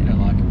 Okay. If you don't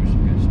like it, which is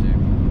good to do.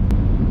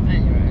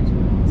 Anyway,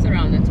 it's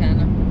around a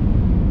tenner.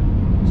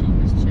 Cheap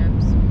as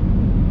chips.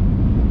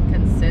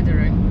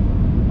 Considering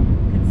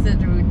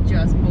we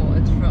just bought a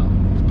truck.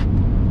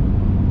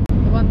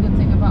 The one good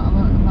thing about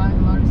buying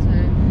a lorry so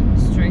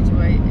straight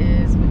away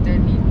is we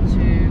don't need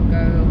to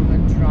go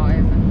and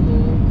drive and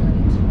look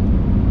and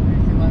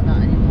anything like that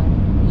anymore.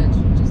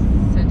 Literally just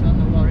sit on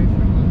the lorry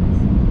for a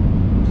month.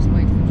 Just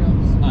wait for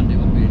jobs. And it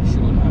will be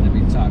insured and it'll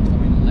be taxed. I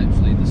mean,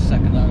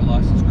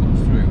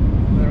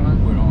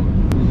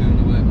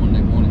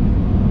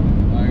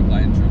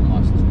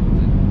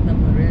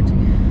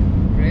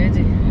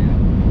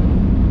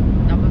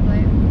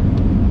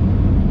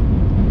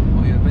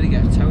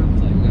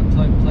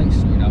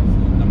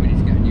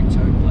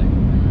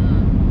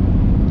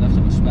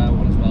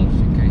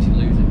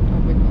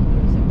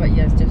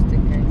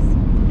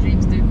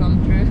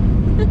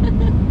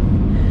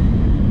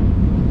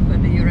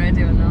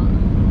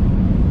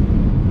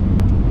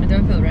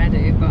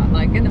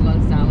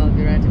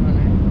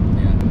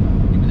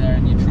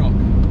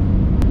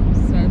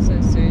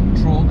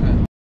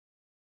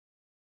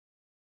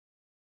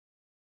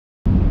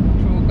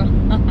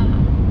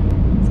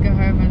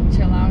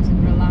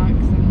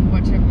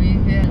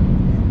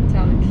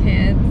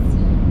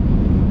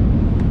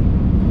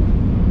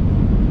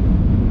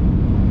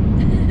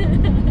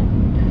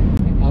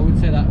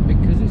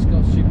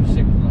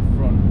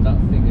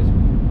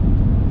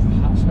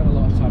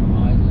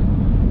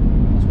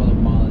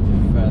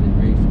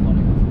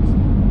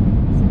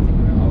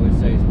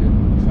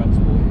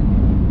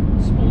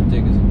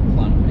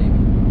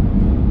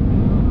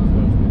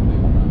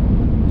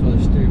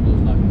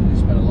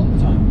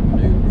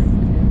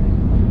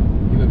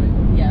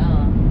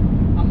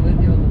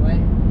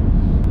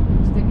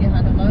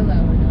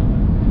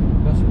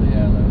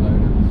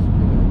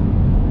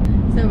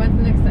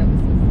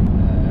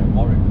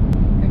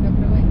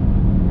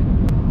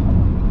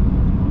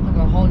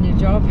 whole new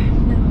job. A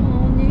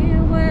whole new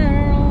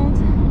world. A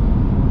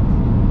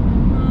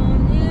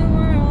whole new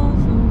world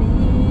for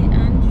me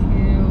and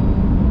you.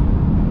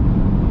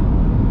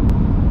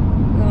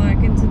 We're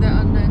like into the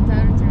unknown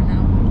territory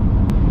now.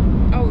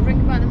 Oh, ring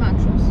about the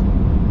mattress.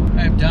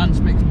 Hey, Dan,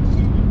 speak.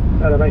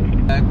 Hello, mate.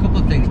 A couple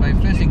of things, mate.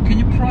 First thing, can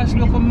you price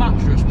me up a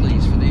mattress,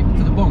 please, for the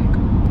bunk?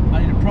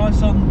 I need a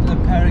price on a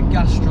pair of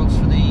gas struts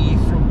for the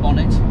front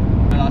bonnet.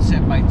 And that's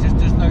it, mate. Just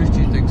those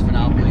two things for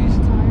now, please.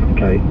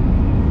 Okay.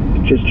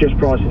 Just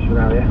prices for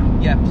now, yeah?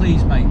 Yeah,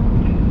 please, mate.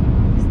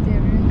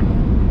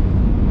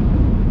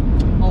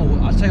 Oh,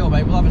 I'll tell you what,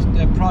 mate. We'll have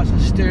a price on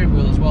the steering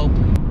wheel as well,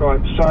 please. Right,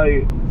 so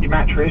your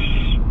mattress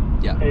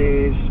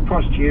is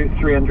priced to you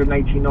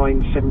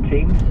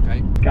 $389.17.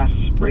 Okay. Gas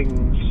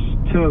springs,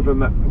 two of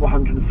them at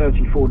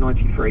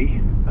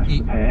 $134.93. That's for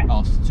the pair.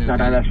 Oh, it's two. No,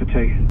 that's for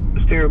two.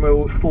 The steering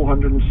wheel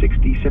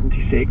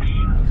 $460.76.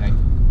 Okay.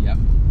 Yep.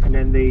 And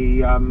then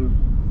the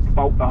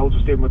bolt that holds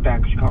the steering wheel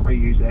down because you can't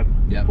really use them.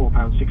 Yep.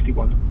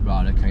 £4.61.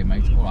 Right. Okay,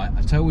 mate. All right.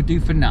 I tell you what we'll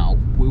do for now.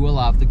 We will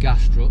have the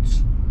gas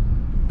struts.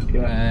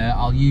 Yeah.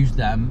 I'll use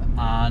them,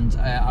 and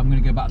I'm going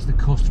to go back to the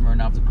customer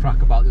and have the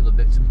crack about the other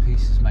bits and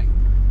pieces, mate.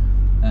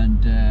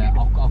 And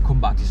I'll come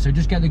back to you. So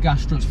just get the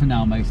gas struts for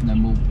now, mate, and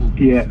then we'll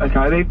Yeah.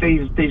 Okay.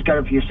 These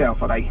going for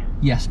yourself, are they?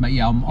 Yes, mate.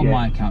 Yeah, on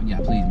my account. Yeah,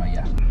 please, mate.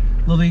 Yeah.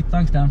 Lovely.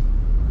 Thanks, Dan.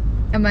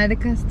 Am I the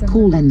customer?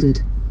 Call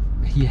ended.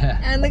 Yeah.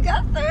 And the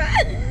customer.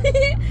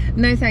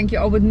 No, thank you.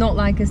 I would not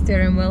like a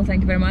steering wheel. Thank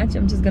you very much.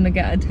 I'm just gonna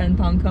get a £10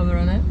 cover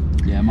on it.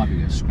 Yeah, it might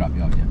be a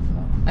scrapyard yet for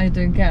that. I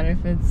don't care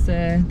if it's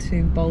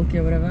too bulky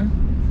or whatever.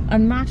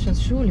 And mattress,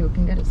 surely we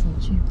can get it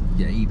somewhat cheaper.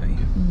 Yeah, eBay.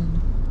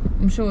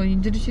 I'm sure.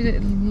 Did you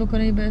look on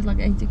eBay? It's like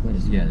 80 quid or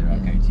something. Yeah, they're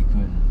like 80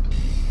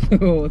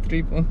 quid. Oh,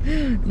 3 4.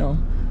 No.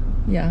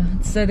 Yeah.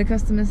 So the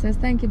customer says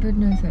thank you, but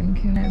no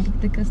thank you. No, but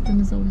the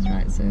customer's always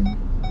right. So.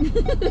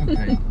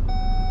 Okay.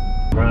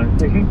 Brian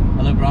speaking.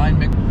 Hello, Brian.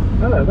 Mick.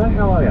 Hello, mate.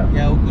 How are you?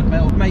 Yeah, all good,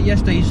 mate. Mate,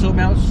 yesterday you sorted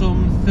me out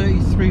some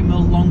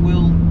 33mm long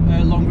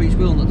reach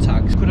wheel nut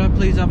tags. Could I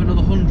please have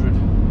another 100?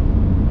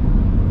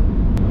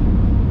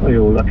 Well,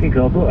 you're lucky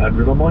because I've got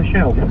 100 on my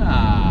shelf.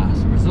 Ah,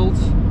 some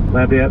results.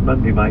 Maybe at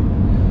Monday, mate.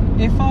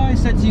 If I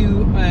said to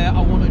you,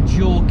 I want a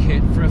jaw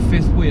kit for a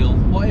fifth wheel,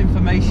 what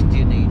information do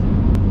you need?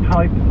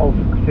 Type of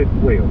fifth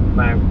wheel.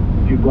 Now,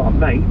 you've got a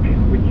make,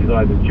 which is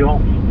either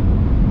Joss,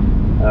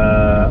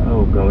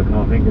 oh god, I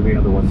can't think of the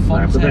other one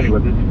now. But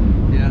anyway,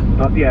 Yeah.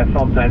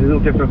 Fontaine, there's all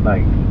different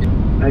makes.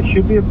 There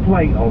should be a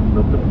plate on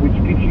them which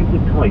gives you the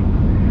type.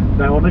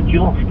 Now, on a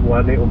Joss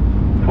one, it'll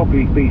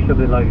probably be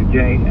something like a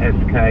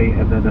JSK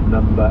and then a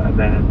number and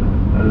then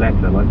a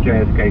letter, like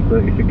JSK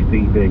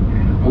 36DB,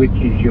 which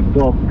is your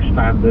bog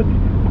standard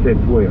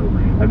fifth wheel.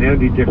 And the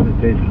only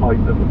difference is height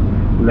of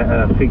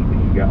feet that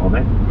you get on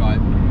it. Right.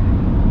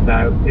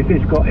 Now, if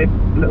it's got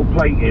little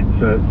plate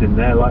inserts in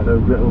there, like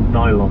those little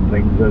nylon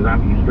things, those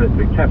anti-slip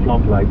things,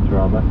 Teflon plates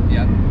rather,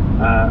 Yeah.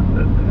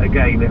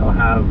 again it'll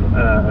have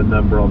a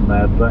number on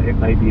there, but it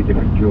may be a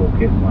different jaw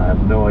kit. I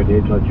have no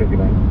idea till I check it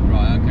out.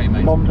 Right, okay,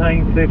 mate.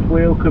 Fontaine fifth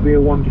wheel could be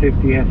a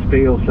 150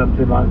 SP or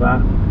something like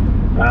that.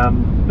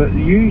 But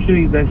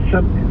usually there's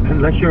some,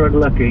 unless you're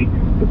unlucky,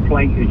 the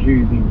plate is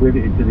usually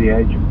riveted to the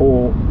edge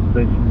or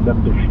there's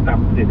numbers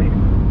stamped in it.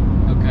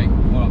 Okay,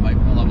 alright, mate,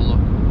 I'll have a look.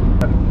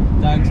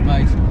 Thanks,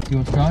 mate. Do you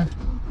want to drive?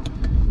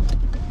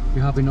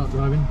 You happy not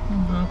driving?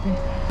 I'm happy.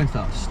 Thanks,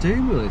 that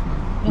steering wheel is,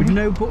 mate. With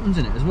no buttons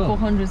in it as well.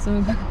 400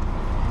 something.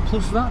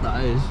 Plus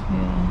that is.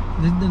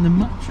 Yeah. Then the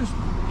mattress.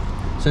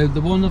 So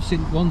the ones I've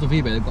seen, ones off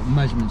eBay, they've got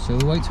measurements. So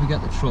we'll wait till we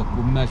get the truck,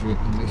 we'll measure it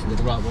and make sure they're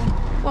the right one.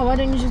 Well, why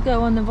don't you just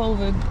go on the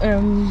Volvo,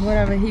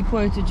 whatever he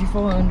quoted you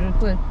 400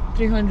 quid,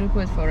 300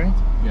 quid for it.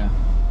 Yeah.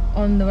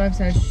 On the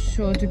website,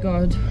 sure to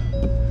God,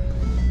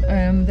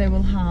 they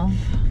will have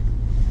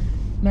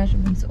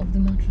measurements of the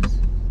mattress.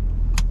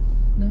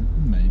 No?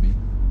 Maybe.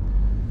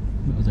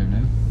 I don't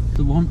know.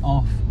 The one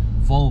off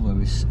Volvo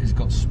has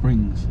got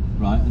springs,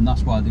 right? And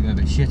that's why they go a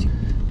bit shitty.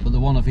 But the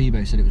one off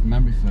eBay said it was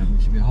memory foam,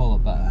 which should be a whole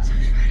lot better.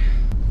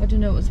 I don't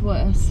know what's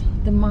worse,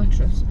 the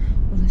mattress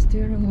or the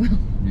steering wheel.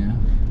 Yeah.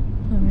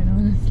 I mean,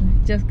 honestly,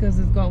 just because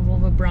it's got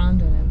Volvo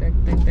brand on it, they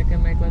think they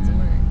can make lots of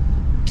money.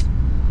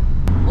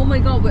 Oh my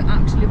God, we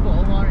actually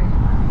bought a lorry.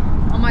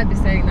 I might be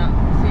saying that a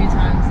few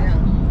times, yeah.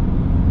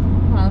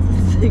 Whilst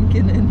it's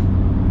sinking in.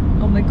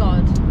 Oh my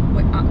God,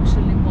 we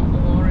actually bought a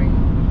lorry.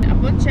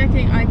 Upon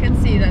checking, I can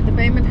see that the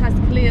payment has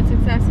cleared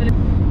successfully.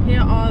 Here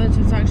are the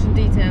transaction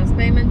details.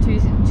 Payment to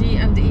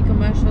G&E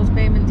Commercials,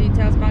 payment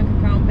details, bank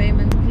account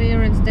payment,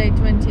 clearance date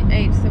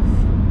 28th of,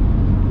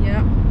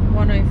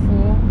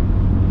 104.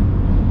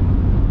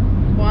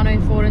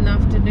 104 in the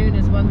afternoon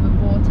is when we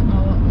bought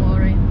our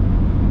lorry.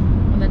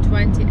 On the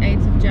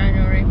 28th of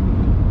January.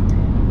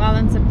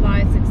 Balance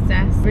applied,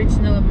 success.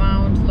 Original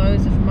amount,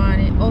 loads of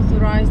money.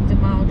 Authorized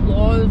amount,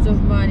 loads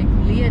of money.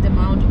 Cleared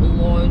amount,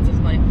 loads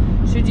of money.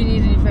 Should you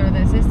need any further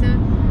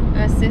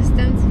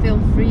assistance, feel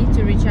free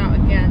to reach out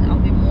again. I'll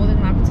be more than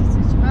happy to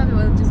assist you further.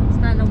 We'll just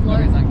stand up.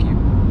 Okay, thank you.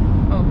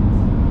 Oh.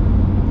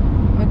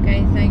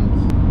 Okay, thank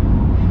you.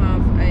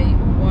 Have a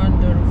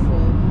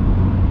wonderful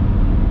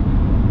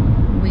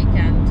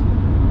weekend.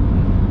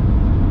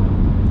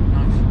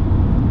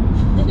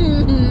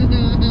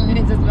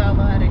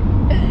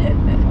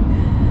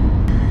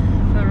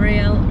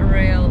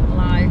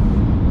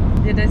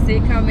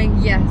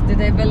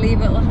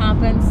 believe it'll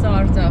happen?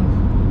 Sort of.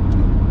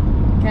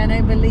 Can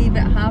I believe it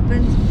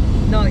happened?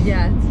 Not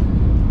yet.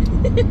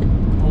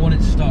 I want it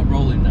to start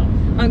rolling now.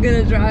 I'm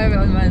gonna drive it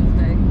on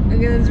Wednesday.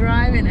 I'm gonna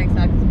drive it next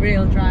time.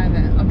 Real drive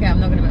it. Okay, I'm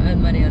not gonna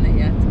earn money on it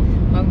yet.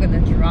 But I'm gonna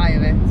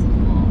drive it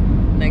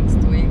next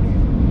week.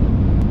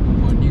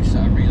 I've got a new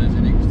set of relays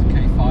in it because the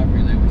K5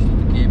 relay, which is the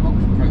gearbox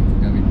approach for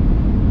going,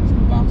 it's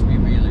bound to be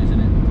relays in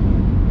it.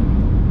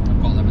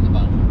 I've got them in the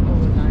van.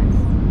 Oh, nice.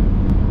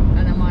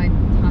 And I might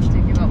have to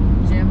give up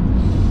gym.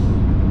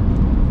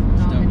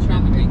 Don't do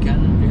the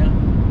weekend, yeah.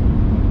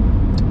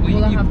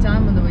 Will I have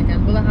time on the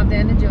weekend? Will I have the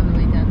energy on the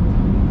weekend?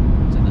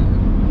 I don't know,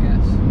 I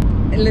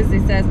guess.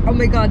 Lizzie says, oh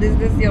my god, is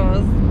this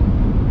yours?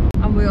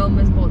 And we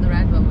almost bought the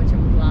red one, which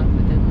I'm glad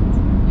we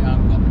didn't. Yeah,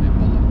 I've got a minute,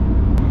 brother.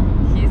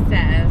 He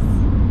says,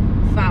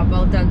 fab,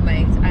 well done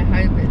mate, I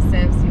hope it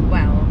serves you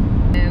well.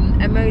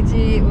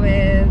 Emoji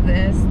with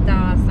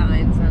star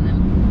signs on him.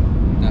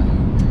 No.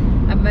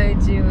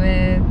 Emoji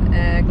with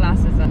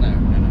glasses on him.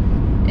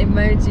 No.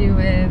 Emoji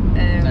with...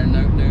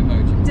 no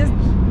emoji. Just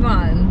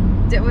one.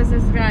 It was a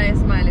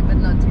smiley, but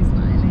not too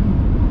smiley.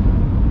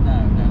 No.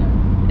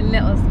 A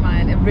little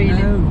smiley, really.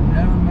 No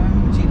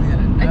emoji,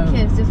 Leonard, no. A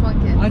kiss, just one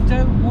kiss. I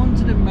don't want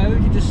an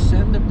emoji, just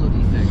send the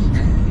bloody thing.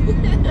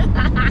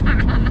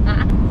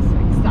 It's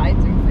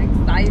exciting.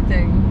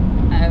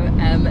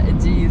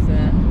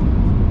 Jesus.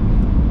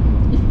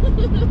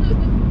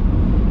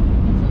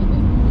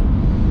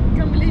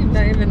 Can't believe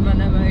not even one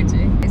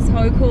emoji. It's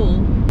so cool.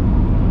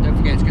 Don't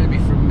forget, it's going to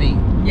be from me.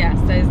 Yes,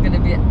 there's going to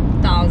be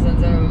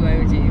thousands of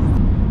emojis.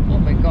 Oh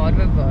my god,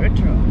 we've got a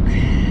truck.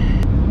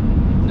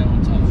 No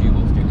one tells you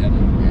what to do, then.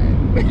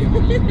 No. Do what you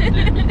want to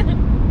do.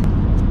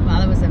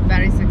 Well, it was a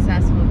very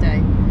successful day.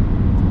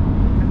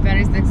 A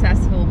very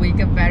successful week,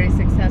 a very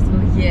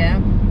successful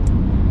year.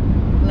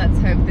 Let's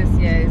hope this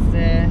year is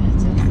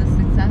just as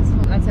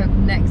successful. Let's hope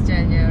next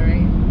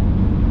January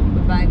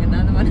we're buying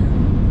another one.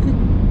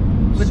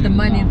 With Soon the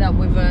money now. that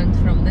we've earned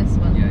from this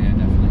one. Yeah,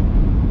 definitely.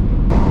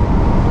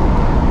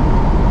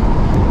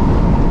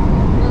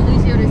 We'll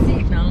lose your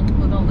receipt now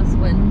with all this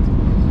wind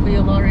for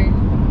your lorry.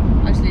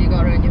 Actually, you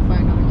got it on your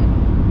phone, haven't you?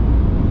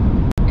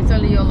 It's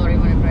only your lorry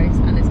when it breaks,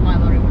 and it's my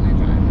lorry when I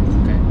drive it.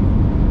 Okay.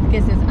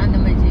 Kisses and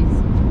emojis.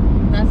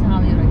 That's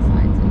how you're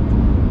excited.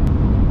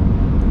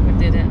 We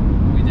did it.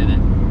 We did it.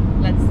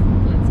 Let's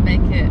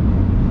make it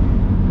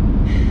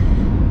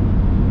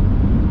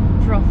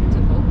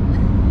profitable.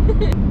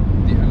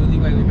 The only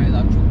way we make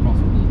that truck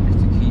profitable is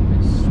to keep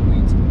it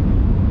sweet.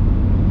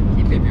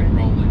 Keep it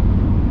rolling.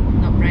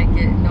 Not break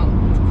it, not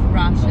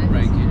crash it. Not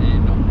break it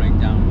in, not break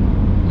down.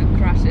 Not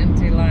crash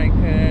into like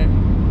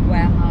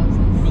warehouses.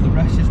 But the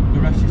rest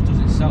just does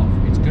itself.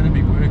 It's going to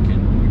be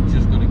working. We've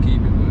just got to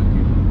keep it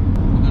working.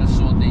 We're going to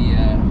sort the.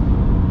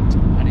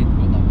 I need to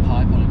put that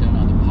pipe on. I don't know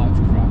how the pipe's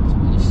cracked.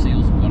 All the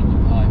seals have got in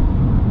the pipe.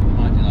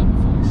 Might do that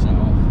before we set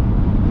off.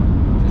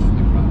 Just for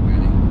the crack,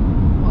 really.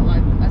 What,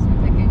 like as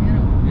we're picking it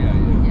up? Yeah.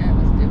 Yeah,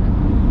 let's do it.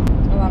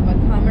 I'll have my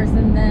cameras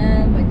in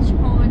there, my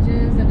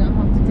chargers. I don't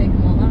have to take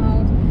them all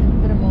out.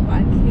 Put them all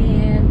back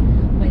in.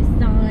 My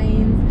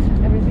signs.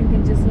 Everything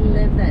can just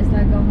live there. It's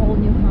like a whole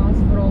new house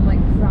for all my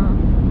crap.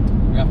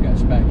 We have to get a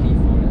spare key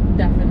for it.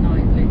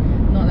 Definitely.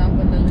 Not that I'm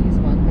going to lose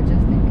one, but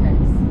just in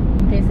case.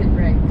 In case it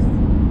breaks.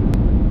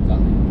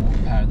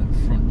 Exactly. Pair of the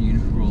front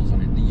unit rolls on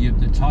it.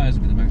 The tyres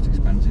will be the most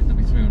expensive. They'll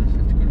be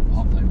 350 quid a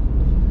pop though.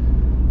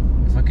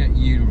 If I get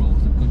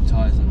unirolls, the good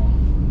tyres are on.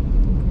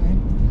 Okay.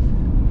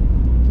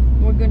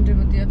 What we're going to do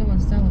with the other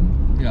ones? Sell them?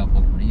 Yeah, I'll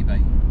put them on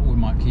eBay. Or we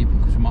might keep them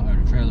because we might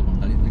own a trailer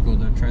one day. They go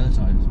their trailer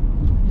tyres.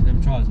 See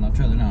them tyres on that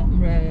trailer now?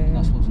 Right.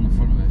 That's what's on the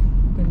front of it.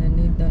 I'm going to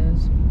need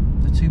those.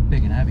 They're too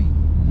big and heavy. I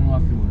don't know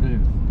why people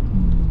do.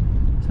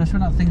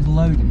 Especially when that thing's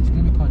loaded, it's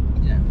going to be quite,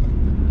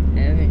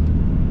 Heavy.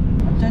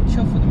 I'm dead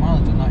chuffed with the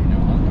mileage on that, you know.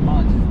 I think the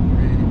mileage is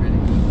really,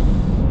 really good.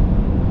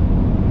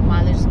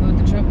 Mileage is good,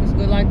 the truck is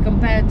good. Like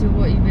compared to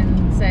what you've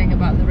been saying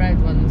about the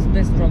red ones,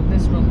 this wrong,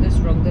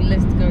 the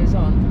list goes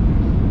on.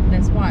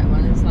 This white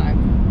one is like,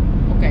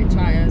 okay,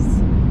 tyres,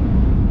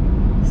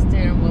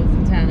 steering wheel's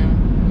a tenner,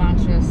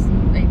 mattress,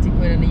 80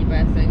 quid on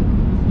eBay, I think.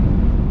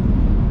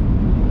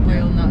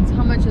 Wheel nuts.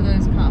 How much are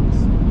those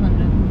cups?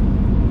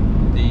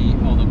 100. The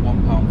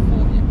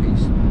 £1.40 a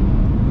piece.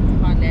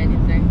 Hardly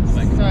anything.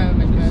 Like So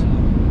much this, good.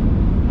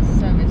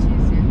 So much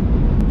easier.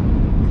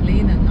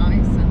 Cleaner,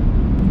 nicer.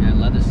 Yeah,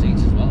 leather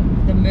seats as well.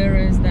 The mirror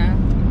is there.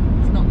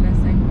 It's not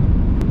missing.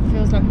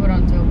 Feels like we're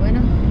onto a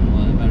winner.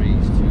 Well, they're very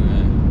easy to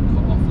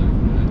cut off those,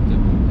 to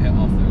hit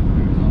off those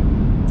mirrors on.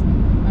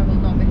 I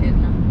will not be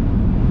hitting them.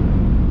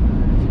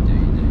 If you do,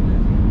 you do.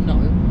 No.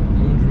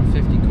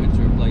 250 quid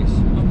to replace.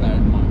 Just bear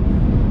in mind.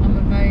 I'm a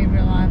very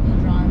reliable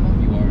driver.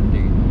 You are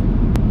indeed.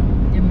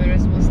 Your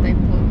mirrors will stay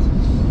put.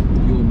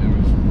 Your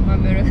mirrors. My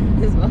mirrors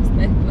will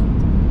stay put.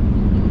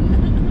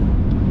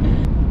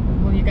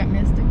 Will you get me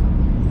a sticker,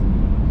 please?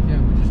 Yeah,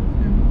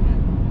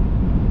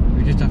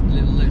 we just have to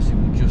literally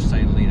we'll just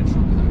say lean a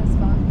truck with That's it.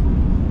 fine.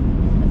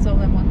 That's all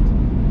I want.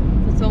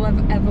 That's all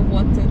I've ever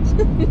wanted.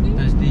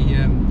 There's the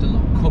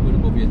little cupboard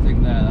above your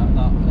thing there.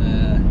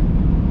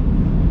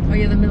 Oh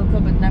yeah, the middle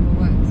cupboard never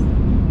works.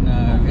 No,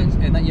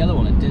 In that yellow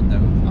one, it did though.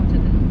 Oh,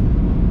 did it?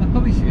 I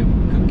probably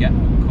could get a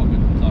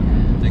covered like a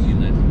thingy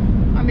lid.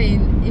 I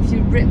mean, if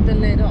you rip the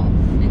lid off,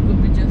 it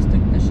could be just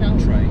a shell.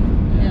 Tray.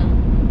 Yeah.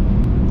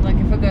 Like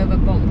if I go over a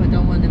bump, I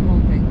don't want it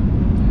bumping.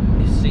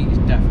 Your seat is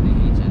definitely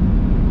heated.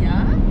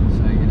 Yeah?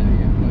 So, you know,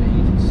 you've got a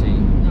heated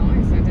seat.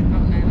 Nice, I did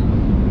not know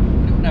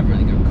that. It would never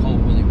really go cold,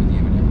 will it, with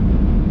you? Would it?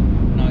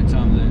 Night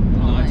time, the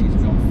 90s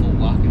would be on full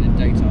whack, and in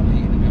daytime, the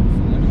heating would be on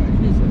full anyway.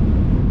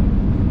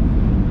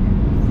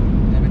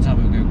 Every time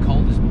it would go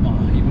cold,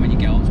 even when you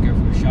get out to go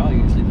for a shower,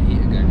 you just leave the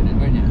heater going in it,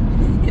 won't you?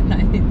 No,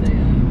 you do.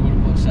 You want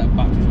to put a set of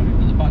batteries on it,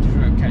 but the batteries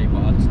are okay,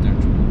 but I just don't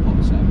put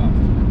a set of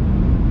batteries on it.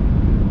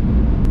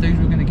 Things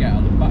we're going to get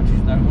are the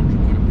batteries, they're 100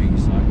 quid a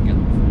piece, so I can get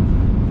them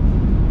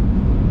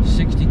for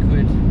 60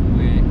 quid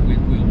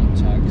with wheel nut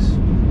tags.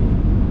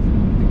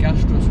 The gas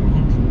struts were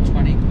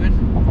 120 quid.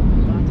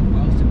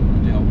 What else did we want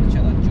to do? I want to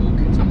check that jug.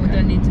 It's And we okay.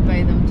 don't need to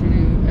pay them to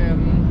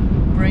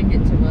bring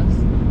it to us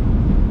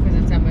because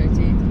it's MOT.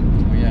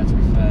 Oh yeah, to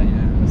be fair,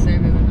 yeah. We're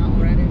saving on that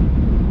already.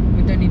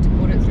 We don't need to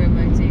put it through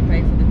MOT,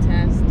 pay for the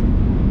test.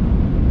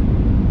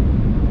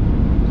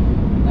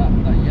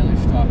 That yellow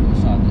stripe on the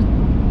side,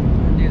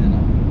 near the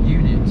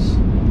units,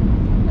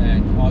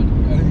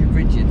 only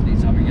rigid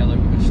needs to have a yellow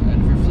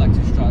and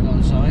reflective stripe on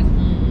the side.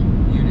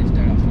 Units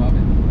don't have to have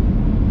it.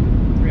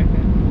 Rip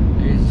it.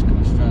 It is just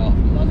coming straight off. I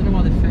don't know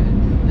why they fit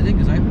it. The thing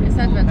is, I It's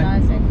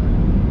advertising.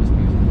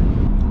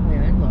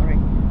 We're in lorry.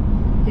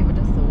 Who would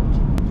have thought?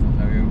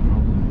 Very own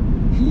problem.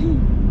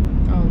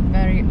 Our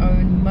very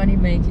own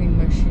money-making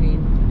machine.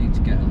 Need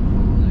to get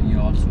the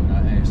yard sorted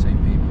out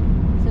ASAP.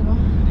 So what?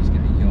 I need to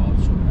get a yard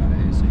sorted out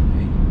ASAP.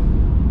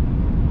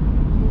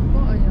 We've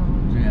got a yard.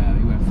 Yeah,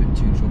 you won't fit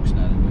 2 trucks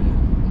now, will you?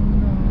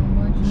 No,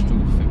 why do you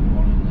Struggle to fit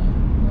one in there.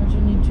 Why do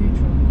you need 2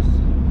 trucks?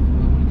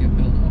 I want to get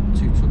built up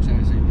 2 trucks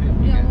ASAP. I want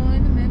to Yeah, get well,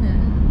 in a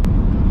minute.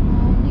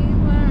 Only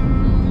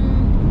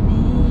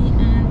me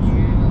and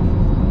you.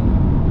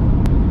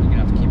 You're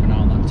gonna have to keep an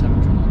eye on that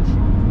temperature on that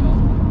truck as well.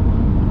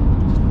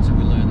 Just until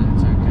we learn that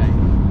it's okay.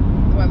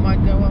 Oh, it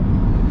might go up.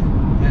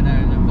 Yeah, no,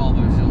 the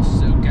Volvos,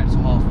 it'll get to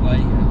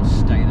halfway and it'll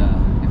stay there.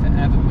 If it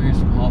ever moves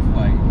from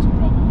halfway, it's a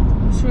problem.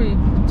 I'm sure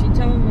you're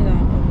telling me that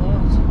a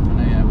lot. I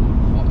know, yeah,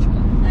 we'll watch it.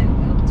 I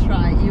will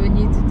try. You would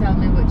need to tell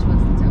me which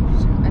one's the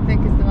temperature. I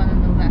think it's the one on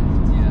the left.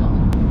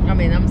 Yeah. I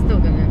mean, I'm still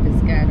going to be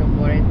scared or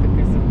worried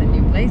because of the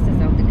new places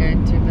I'll be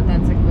going to, but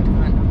that's a good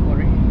kind of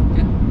worry.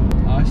 Yeah.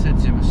 I said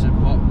to him, I said,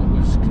 what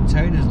was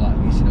containers like?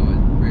 He said, oh,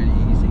 it's really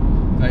easy.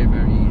 Very,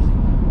 very easy.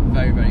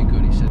 Very, very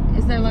good, he said.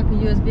 Is there like a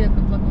USB I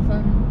can plug my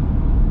phone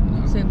in?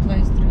 No, So it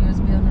plays through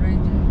USB on the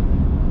radio?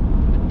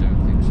 I don't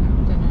think so.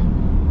 Don't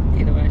know.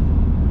 Either way.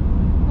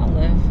 I'll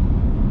live.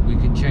 We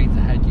can change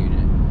the head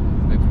unit,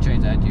 but if we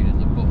change the head unit,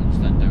 the buttons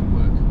then don't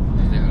work.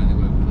 Because they only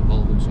work with the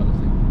Volvo sort of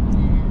thing.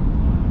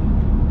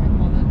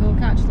 Well, they'll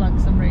catch like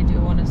some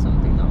radio on or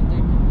something, that'll do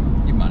me.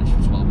 You managed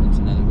for 12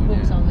 months and then it would,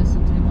 Books yeah. I'll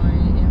listen to my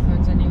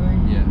earphones anyway.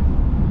 Yeah.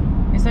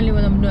 It's only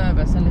when I'm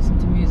nervous I listen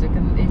to music,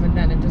 and even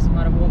then it doesn't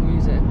matter what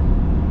music,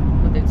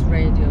 whether it's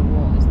radio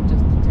or what, it's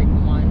just to take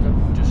my mind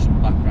off Just some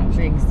background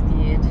being stuff.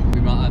 scared. We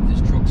might have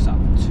this truck sat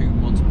for 2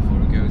 months before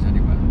it goes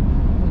anywhere.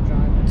 We'll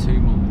drive it. 2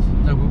 months.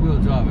 No, we will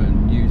drive it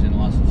and use it and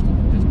all that sort of stuff.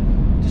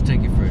 Just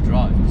take it for a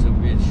drive, because it'll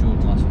be insured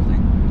and that sort of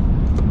thing.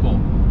 But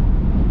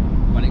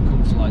when it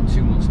comes to like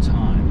 2 months'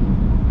 time,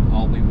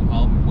 I'll be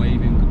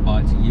waving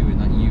goodbye to you in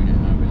that unit,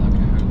 and I'll be like,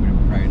 I hope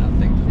and praying that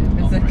thing It's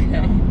not break okay.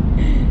 down.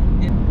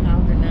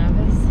 I'll be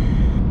nervous.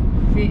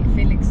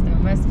 Felixstowe,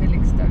 where's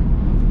Felixstowe?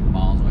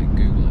 Miles away,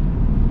 Google it.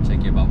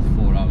 Take you about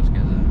 4 hours to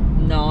get there.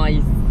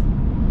 Nice.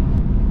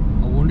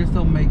 I wonder if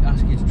they'll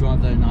ask you to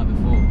drive there the night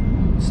before,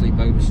 sleep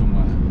over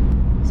somewhere.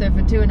 So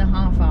for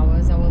 2.5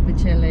 hours I will be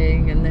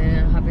chilling and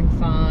then having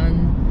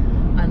fun,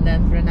 and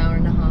then for an hour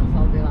and a half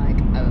I'll be like,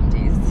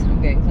 OMGs,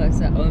 I'm getting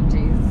closer,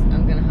 OMGs,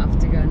 I'm gonna have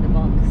to go in the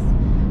box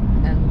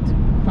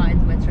and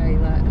find my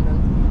trailer and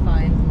then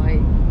find my,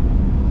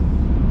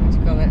 what do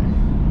you call it,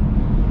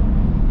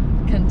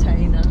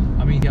 container.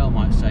 I mean, Gail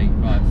might say,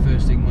 right,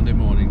 first thing Monday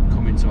morning,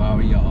 come into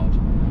our yard,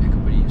 pick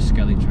up a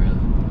Skelly trailer,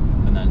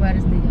 and then Where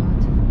is the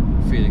yard?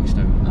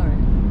 Felixstowe. Alright.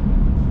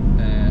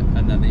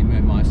 And then they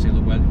might say,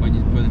 look, when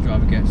the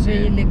driver gets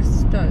here,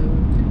 Felixstowe,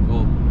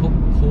 or put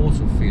Port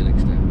of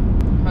Felixstowe.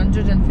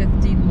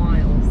 115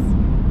 miles.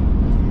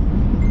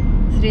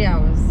 3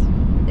 hours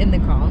in the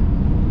car.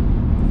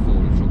 4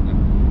 truck then.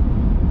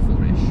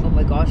 4-ish. Oh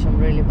my gosh, I'm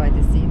really by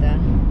the sea there.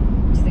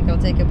 Do you think I'll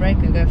take a break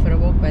and go for a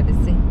walk by the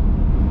sea?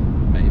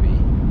 Maybe.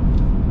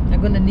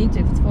 I'm gonna need to.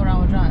 If it's a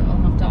 4-hour drive, I'll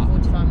have to have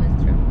 45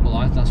 minutes trip.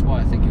 Well, that's why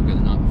I think you'll go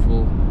the night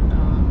before.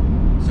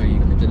 So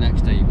the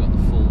next day you've got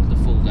the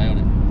full day on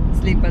it.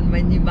 Sleep on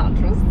my new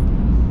mattress.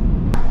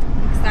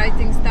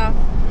 Exciting stuff.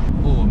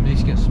 Oh, I need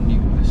to get some new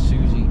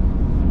Susie.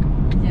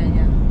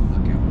 Yeah.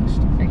 I'll get all this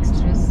stuff.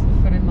 Extras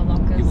for in my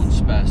lockers. You want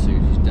spare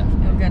Susies, It'll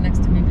definitely. go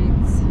next to me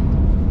beats.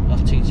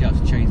 I'll teach you how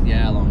to change the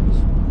airlines.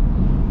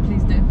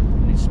 Please do. You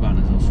need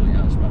spanners, I'll show you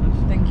how to spanners.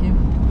 Thank you.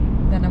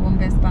 Then I won't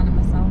be a spanner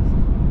myself.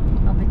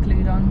 I'll be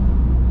clued on.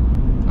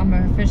 I'm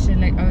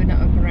officially owner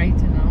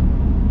operator now.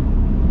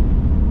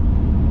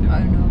 Do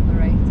owner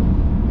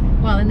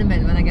operator. Well, in a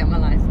minute when I get my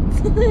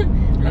license.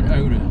 You're an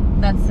owner.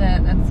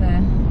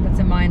 That's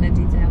a minor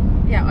detail.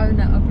 Yeah,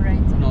 owner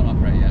operator. Not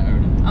operator, yeah,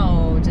 owner.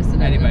 Oh, just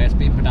an Anyway, owner. it's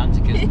being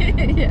pedantic, isn't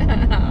it?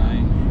 Yeah.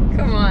 Aye.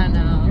 Come on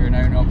now. You're an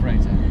owner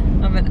operator.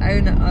 I'm an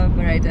owner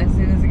operator as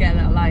soon as I get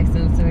that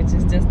license, which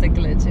is just a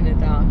glitch in the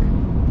dark.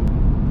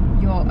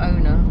 You're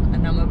owner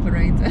and I'm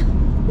operator.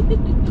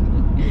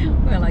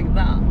 We're like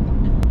that.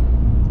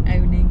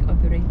 Owning,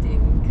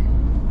 operating.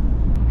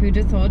 Who'd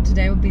have thought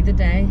today would be the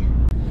day?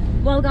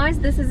 Well guys,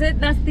 this is it.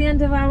 That's the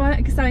end of our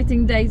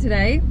exciting day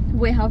today.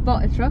 We have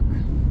bought a truck.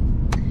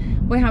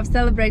 We have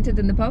celebrated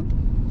in the pub.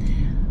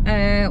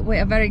 We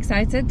are very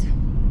excited.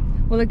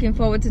 We're looking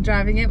forward to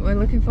driving it. We're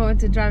looking forward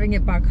to driving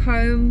it back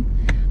home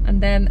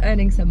and then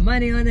earning some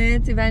money on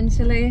it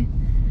eventually.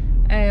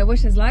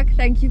 Wish us luck.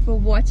 Thank you for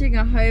watching.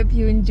 I hope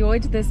you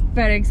enjoyed this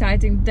very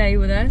exciting day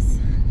with us.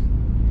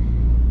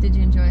 Did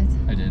you enjoy it?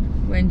 I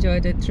did. We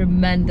enjoyed it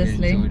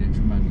tremendously. We enjoyed it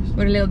tremendously.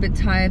 We're a little bit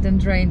tired and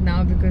drained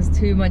now because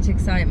too much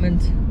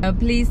excitement.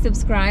 Please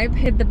subscribe,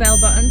 hit the bell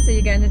button so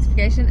you get a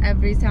notification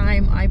every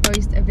time I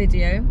post a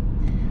video.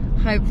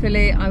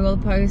 Hopefully I will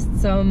post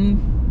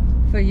some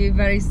for you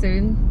very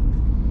soon.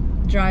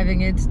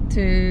 Driving it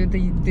to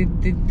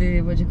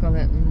the what do you call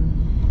it?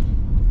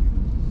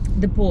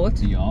 The port.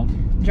 The yard.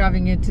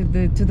 Driving it to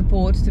the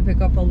port to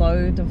pick up a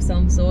load of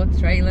some sort,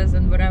 trailers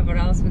and whatever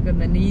else we're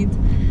gonna need.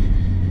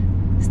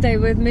 Stay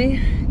with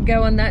me,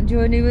 go on that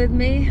journey with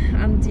me,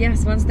 and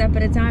yes, one step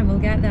at a time we'll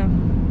get there.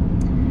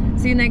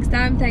 See you next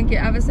time. Thank you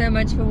ever so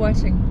much for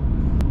watching.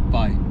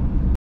 Bye.